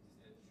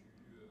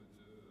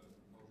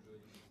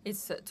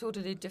 it's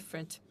totally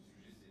different.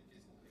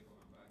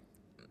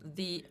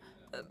 The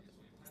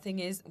thing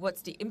is,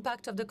 what's the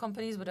impact of the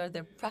companies? What are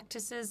their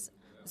practices?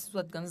 This is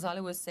what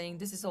Gonzalo was saying.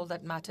 This is all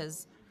that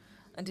matters.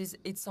 And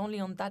it's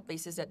only on that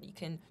basis that you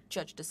can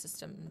judge the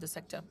system, the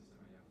sector.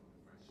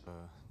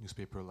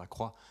 Newspaper La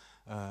Croix.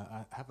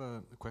 I have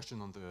a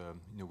question on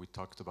the, we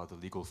talked about the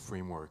legal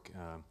framework.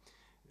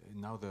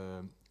 Now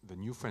the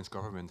new French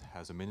government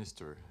has a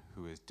minister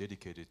who is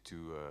dedicated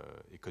to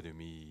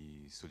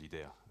économie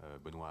solidaire,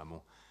 Benoît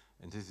Hamon,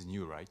 and this is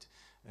new, right?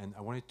 And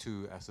I wanted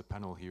to ask the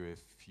panel here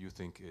if you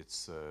think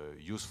it's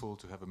useful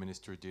to have a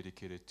minister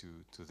dedicated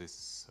to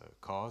this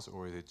cause,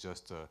 or is it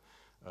just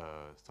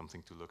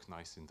something to look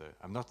nice in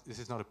the... This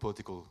is not a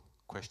political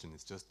question,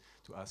 it's just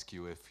to ask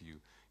you if you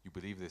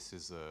believe this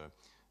is a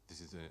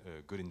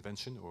good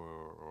invention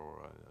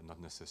or not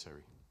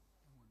necessary.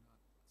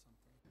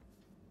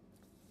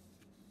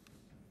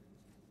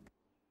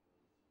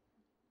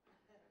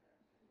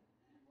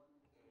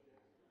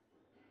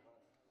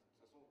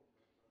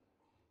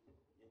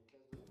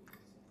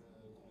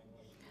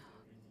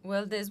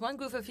 Well, there's one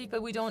group of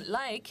people we don't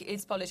like,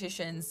 it's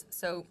politicians.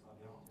 So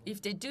if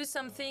they do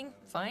something,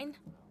 fine.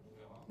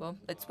 Well,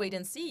 let's wait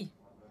and see.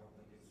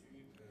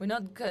 We're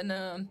not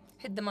gonna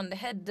hit them on the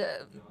head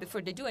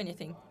before they do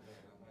anything.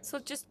 So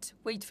just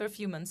wait for a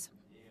few months.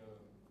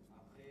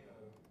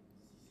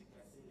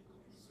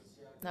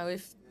 Now,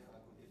 if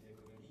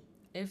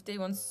they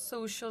want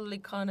social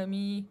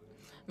economy,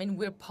 I mean,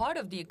 we're part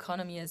of the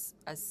economy as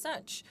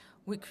such.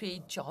 We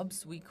create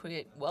jobs, we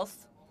create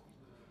wealth.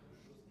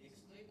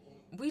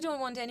 We don't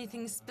want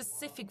anything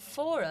specific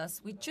for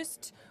us. We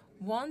just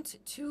want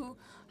to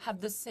have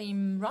the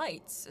same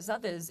rights as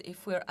others.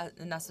 If we're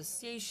an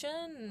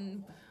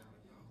association,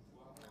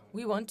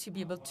 we want to be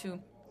able to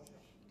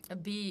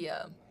be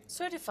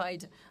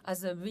certified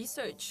as a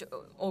research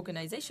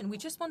organization. We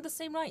just want the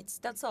same rights,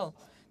 that's all.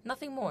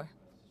 Nothing more.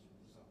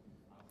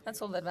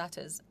 That's all that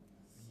matters.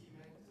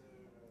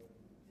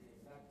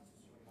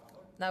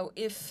 Now,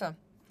 if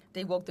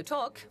they walk the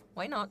talk,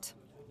 why not?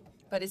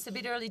 But it's a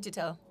bit early to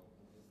tell.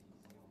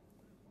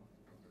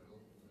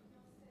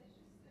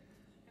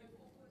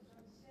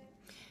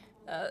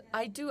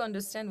 I do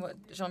understand what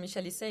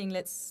Jean-Michel is saying.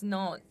 Let's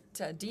not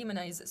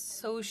demonize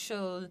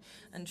social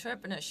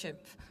entrepreneurship,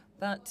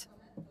 but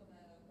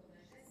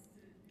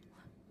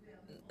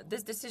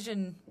this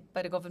decision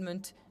by the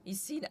government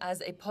is seen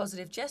as a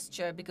positive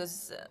gesture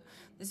because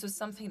this was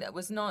something that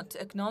was not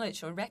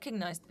acknowledged or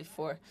recognized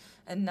before.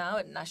 And now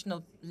at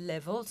national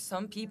level,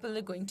 some people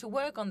are going to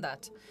work on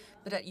that.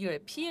 But at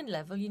European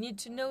level, you need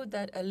to know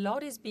that a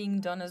lot is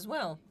being done as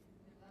well.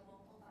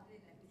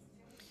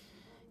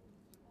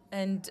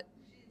 And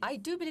I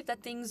do believe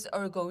that things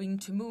are going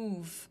to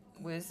move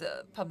with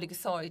public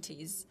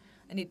authorities,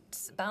 and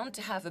it's bound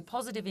to have a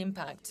positive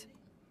impact.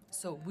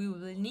 So we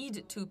will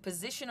need to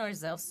position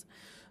ourselves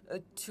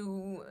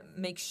to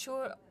make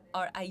sure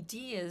our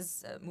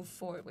ideas move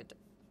forward.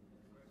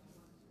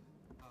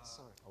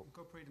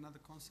 Incorporate another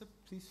concept,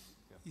 please,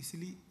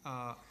 easily.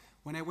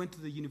 When I went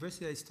to the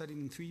university, I studied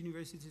in 3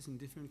 universities in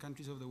different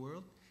countries of the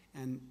world,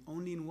 and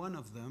only in one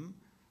of them,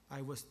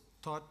 I was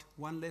taught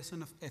one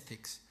lesson of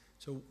ethics.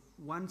 So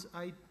once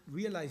I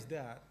realized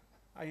that,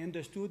 I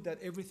understood that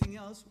everything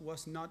else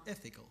was not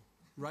ethical,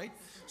 right?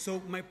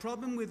 So my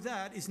problem with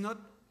that is not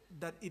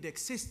that it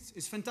exists.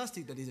 It's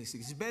fantastic that it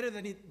exists. It's better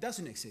than it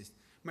doesn't exist.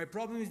 My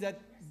problem is that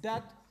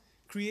that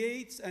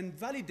creates and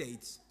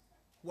validates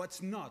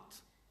what's not.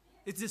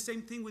 It's the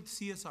same thing with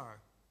CSR.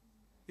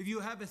 If you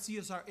have a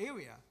CSR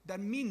area,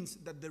 that means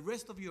that the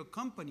rest of your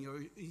company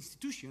or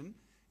institution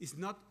is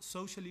not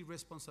socially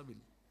responsible.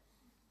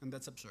 And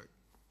that's absurd.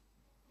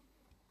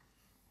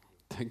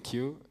 Thank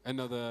you.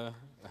 Another,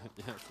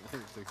 yes,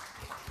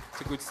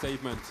 it's a good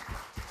statement.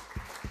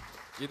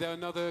 Is there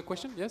another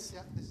question? Yes?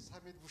 Yeah, this is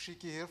Hamid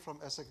Bouchiki here from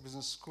Essex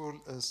Business School.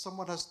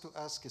 Someone has to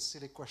ask a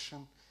silly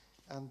question,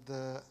 and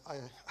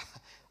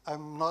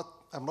I'm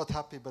not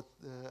happy, but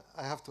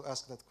I have to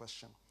ask that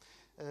question.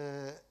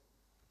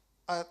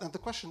 And the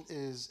question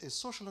is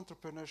social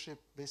entrepreneurship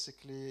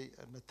basically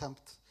an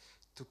attempt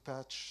to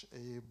patch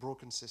a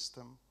broken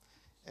system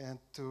and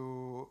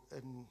to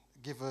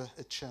give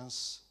a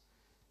chance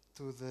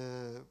to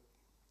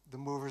the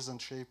movers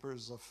and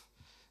shapers of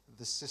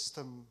the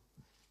system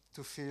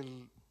to feel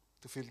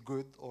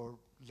good or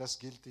less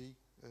guilty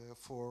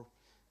for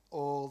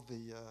all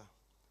the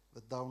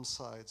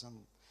downsides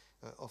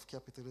of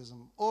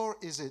capitalism? Or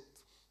is it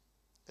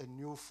a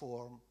new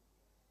form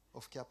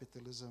of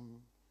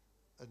capitalism,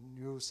 a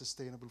new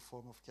sustainable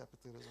form of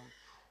capitalism?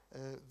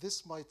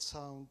 This might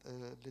sound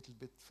a little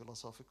bit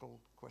philosophical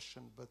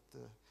question, but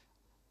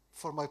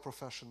for my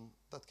profession,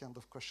 that kind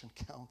of question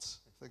counts.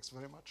 Thanks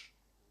very much.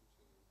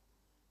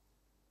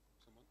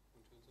 Someone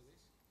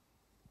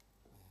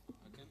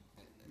want to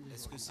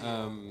answer this?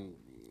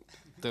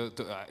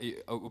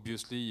 Okay.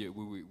 Obviously,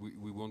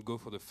 we won't go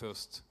for the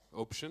first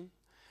option.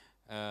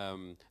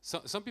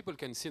 Some people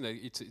can see that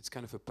it's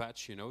kind of a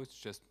patch, you know, it's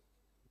just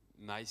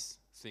nice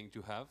thing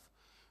to have.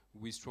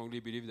 We strongly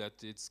believe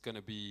that it's going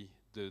to be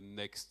the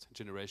next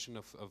generation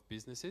of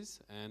businesses,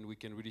 and we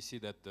can really see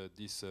that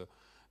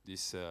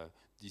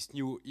this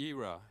new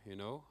era, you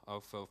know,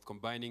 of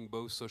combining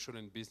both social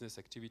and business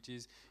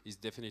activities is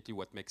definitely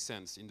what makes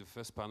sense. In the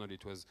first panel,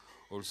 it was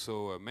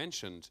also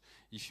mentioned.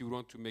 If you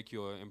want to make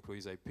your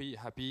employees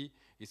happy,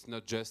 it's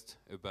not just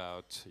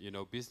about, you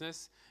know,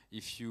 business.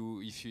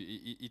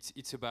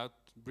 It's about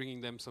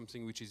bringing them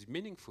something which is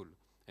meaningful.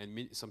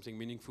 And something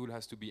meaningful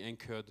has to be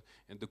anchored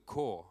in the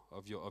core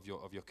of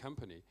your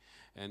company.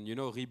 And you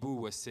know, Ribou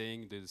was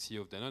saying, the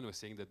CEO of Danone was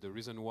saying that the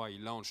reason why he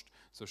launched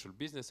social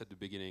business at the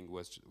beginning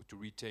was to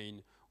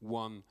retain,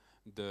 one,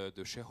 the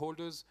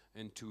shareholders,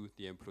 and two,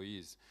 the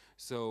employees.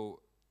 So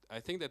I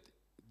think that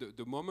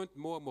the moment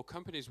more and more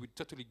companies will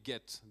totally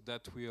get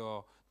that we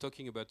are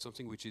talking about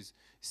something which is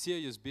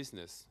serious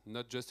business,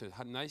 not just a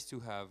nice to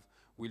have,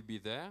 will be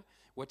there.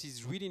 What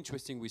is really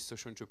interesting with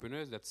social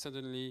entrepreneurs that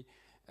suddenly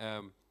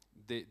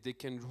they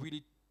can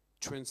really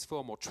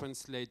transform or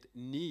translate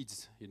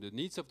needs, the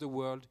needs of the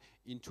world,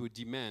 into a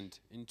demand,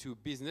 into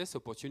business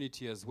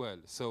opportunity as well.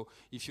 So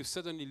if you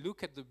suddenly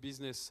look at the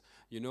business,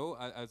 you know,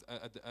 at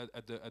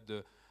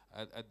the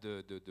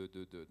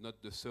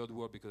not the third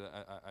world, because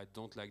I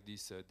don't like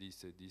this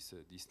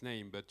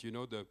name, but you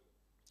know,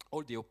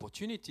 all the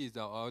opportunities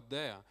that are out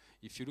there.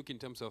 If you look in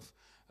terms of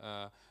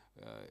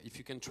if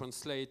you can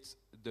translate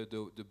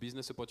the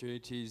business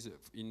opportunities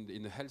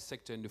in the health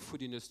sector, in the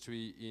food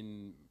industry,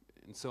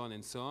 and so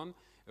on.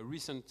 A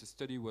recent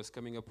study was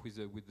coming up with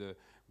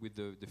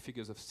the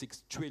figures of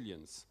 6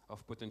 trillion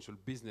of potential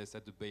business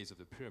at the base of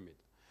the pyramid.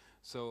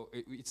 So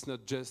it's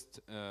not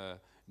just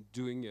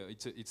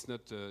it's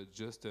not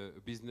just a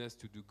business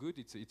to do good.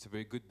 It's a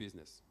very good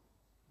business.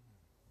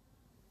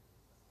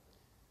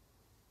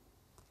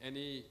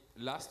 Any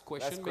last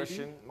question? Last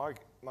question, Mark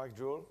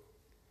Jewell.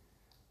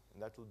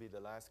 And that will be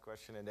the last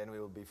question, and then we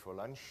will be for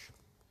lunch.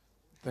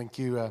 Thank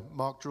you.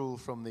 Mark Jewell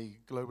from the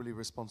Globally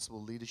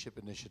Responsible Leadership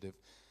Initiative.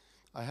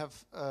 I have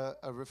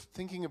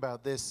thinking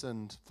about this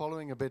and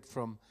following a bit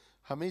from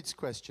Hamid's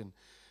question.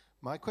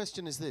 My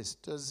question is this: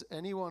 does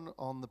anyone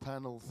on the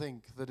panel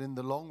think that in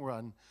the long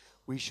run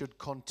we should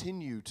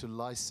continue to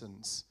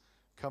license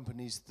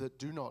companies that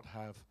do not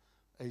have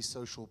a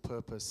social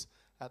purpose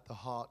at the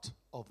heart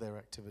of their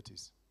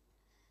activities?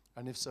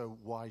 And if so,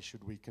 why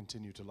should we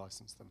continue to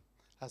license them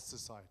as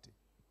society?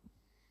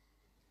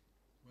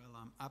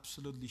 Well, I'm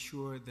absolutely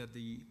sure that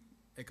the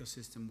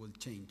ecosystem will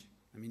change.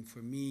 I mean, for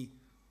me,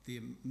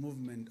 the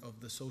movement of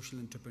the social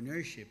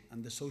entrepreneurship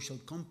and the social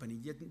company,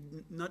 yet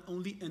not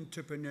only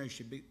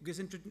entrepreneurship, because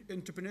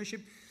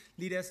entrepreneurship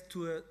leads us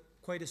to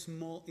quite a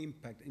small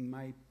impact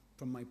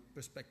from my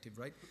perspective,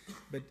 right?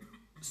 But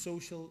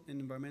social and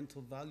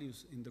environmental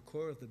values in the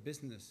core of the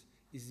business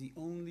is the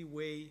only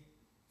way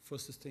for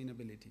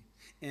sustainability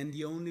and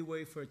the only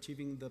way for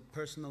achieving the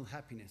personal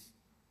happiness.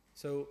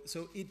 So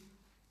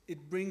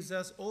it brings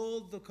us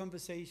all the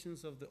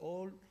conversations of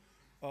all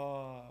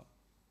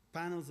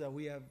panels that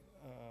we have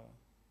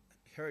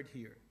heard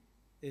here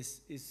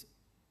is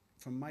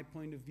from my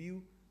point of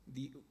view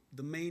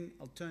the main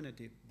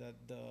alternative that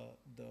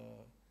the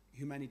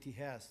humanity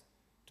has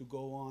to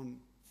go on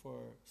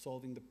for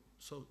solving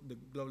the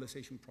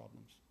globalization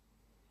problems.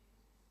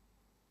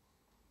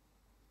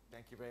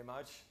 Thank you very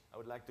much. I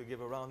would like to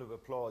give a round of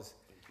applause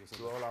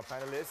to all our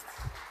panelists.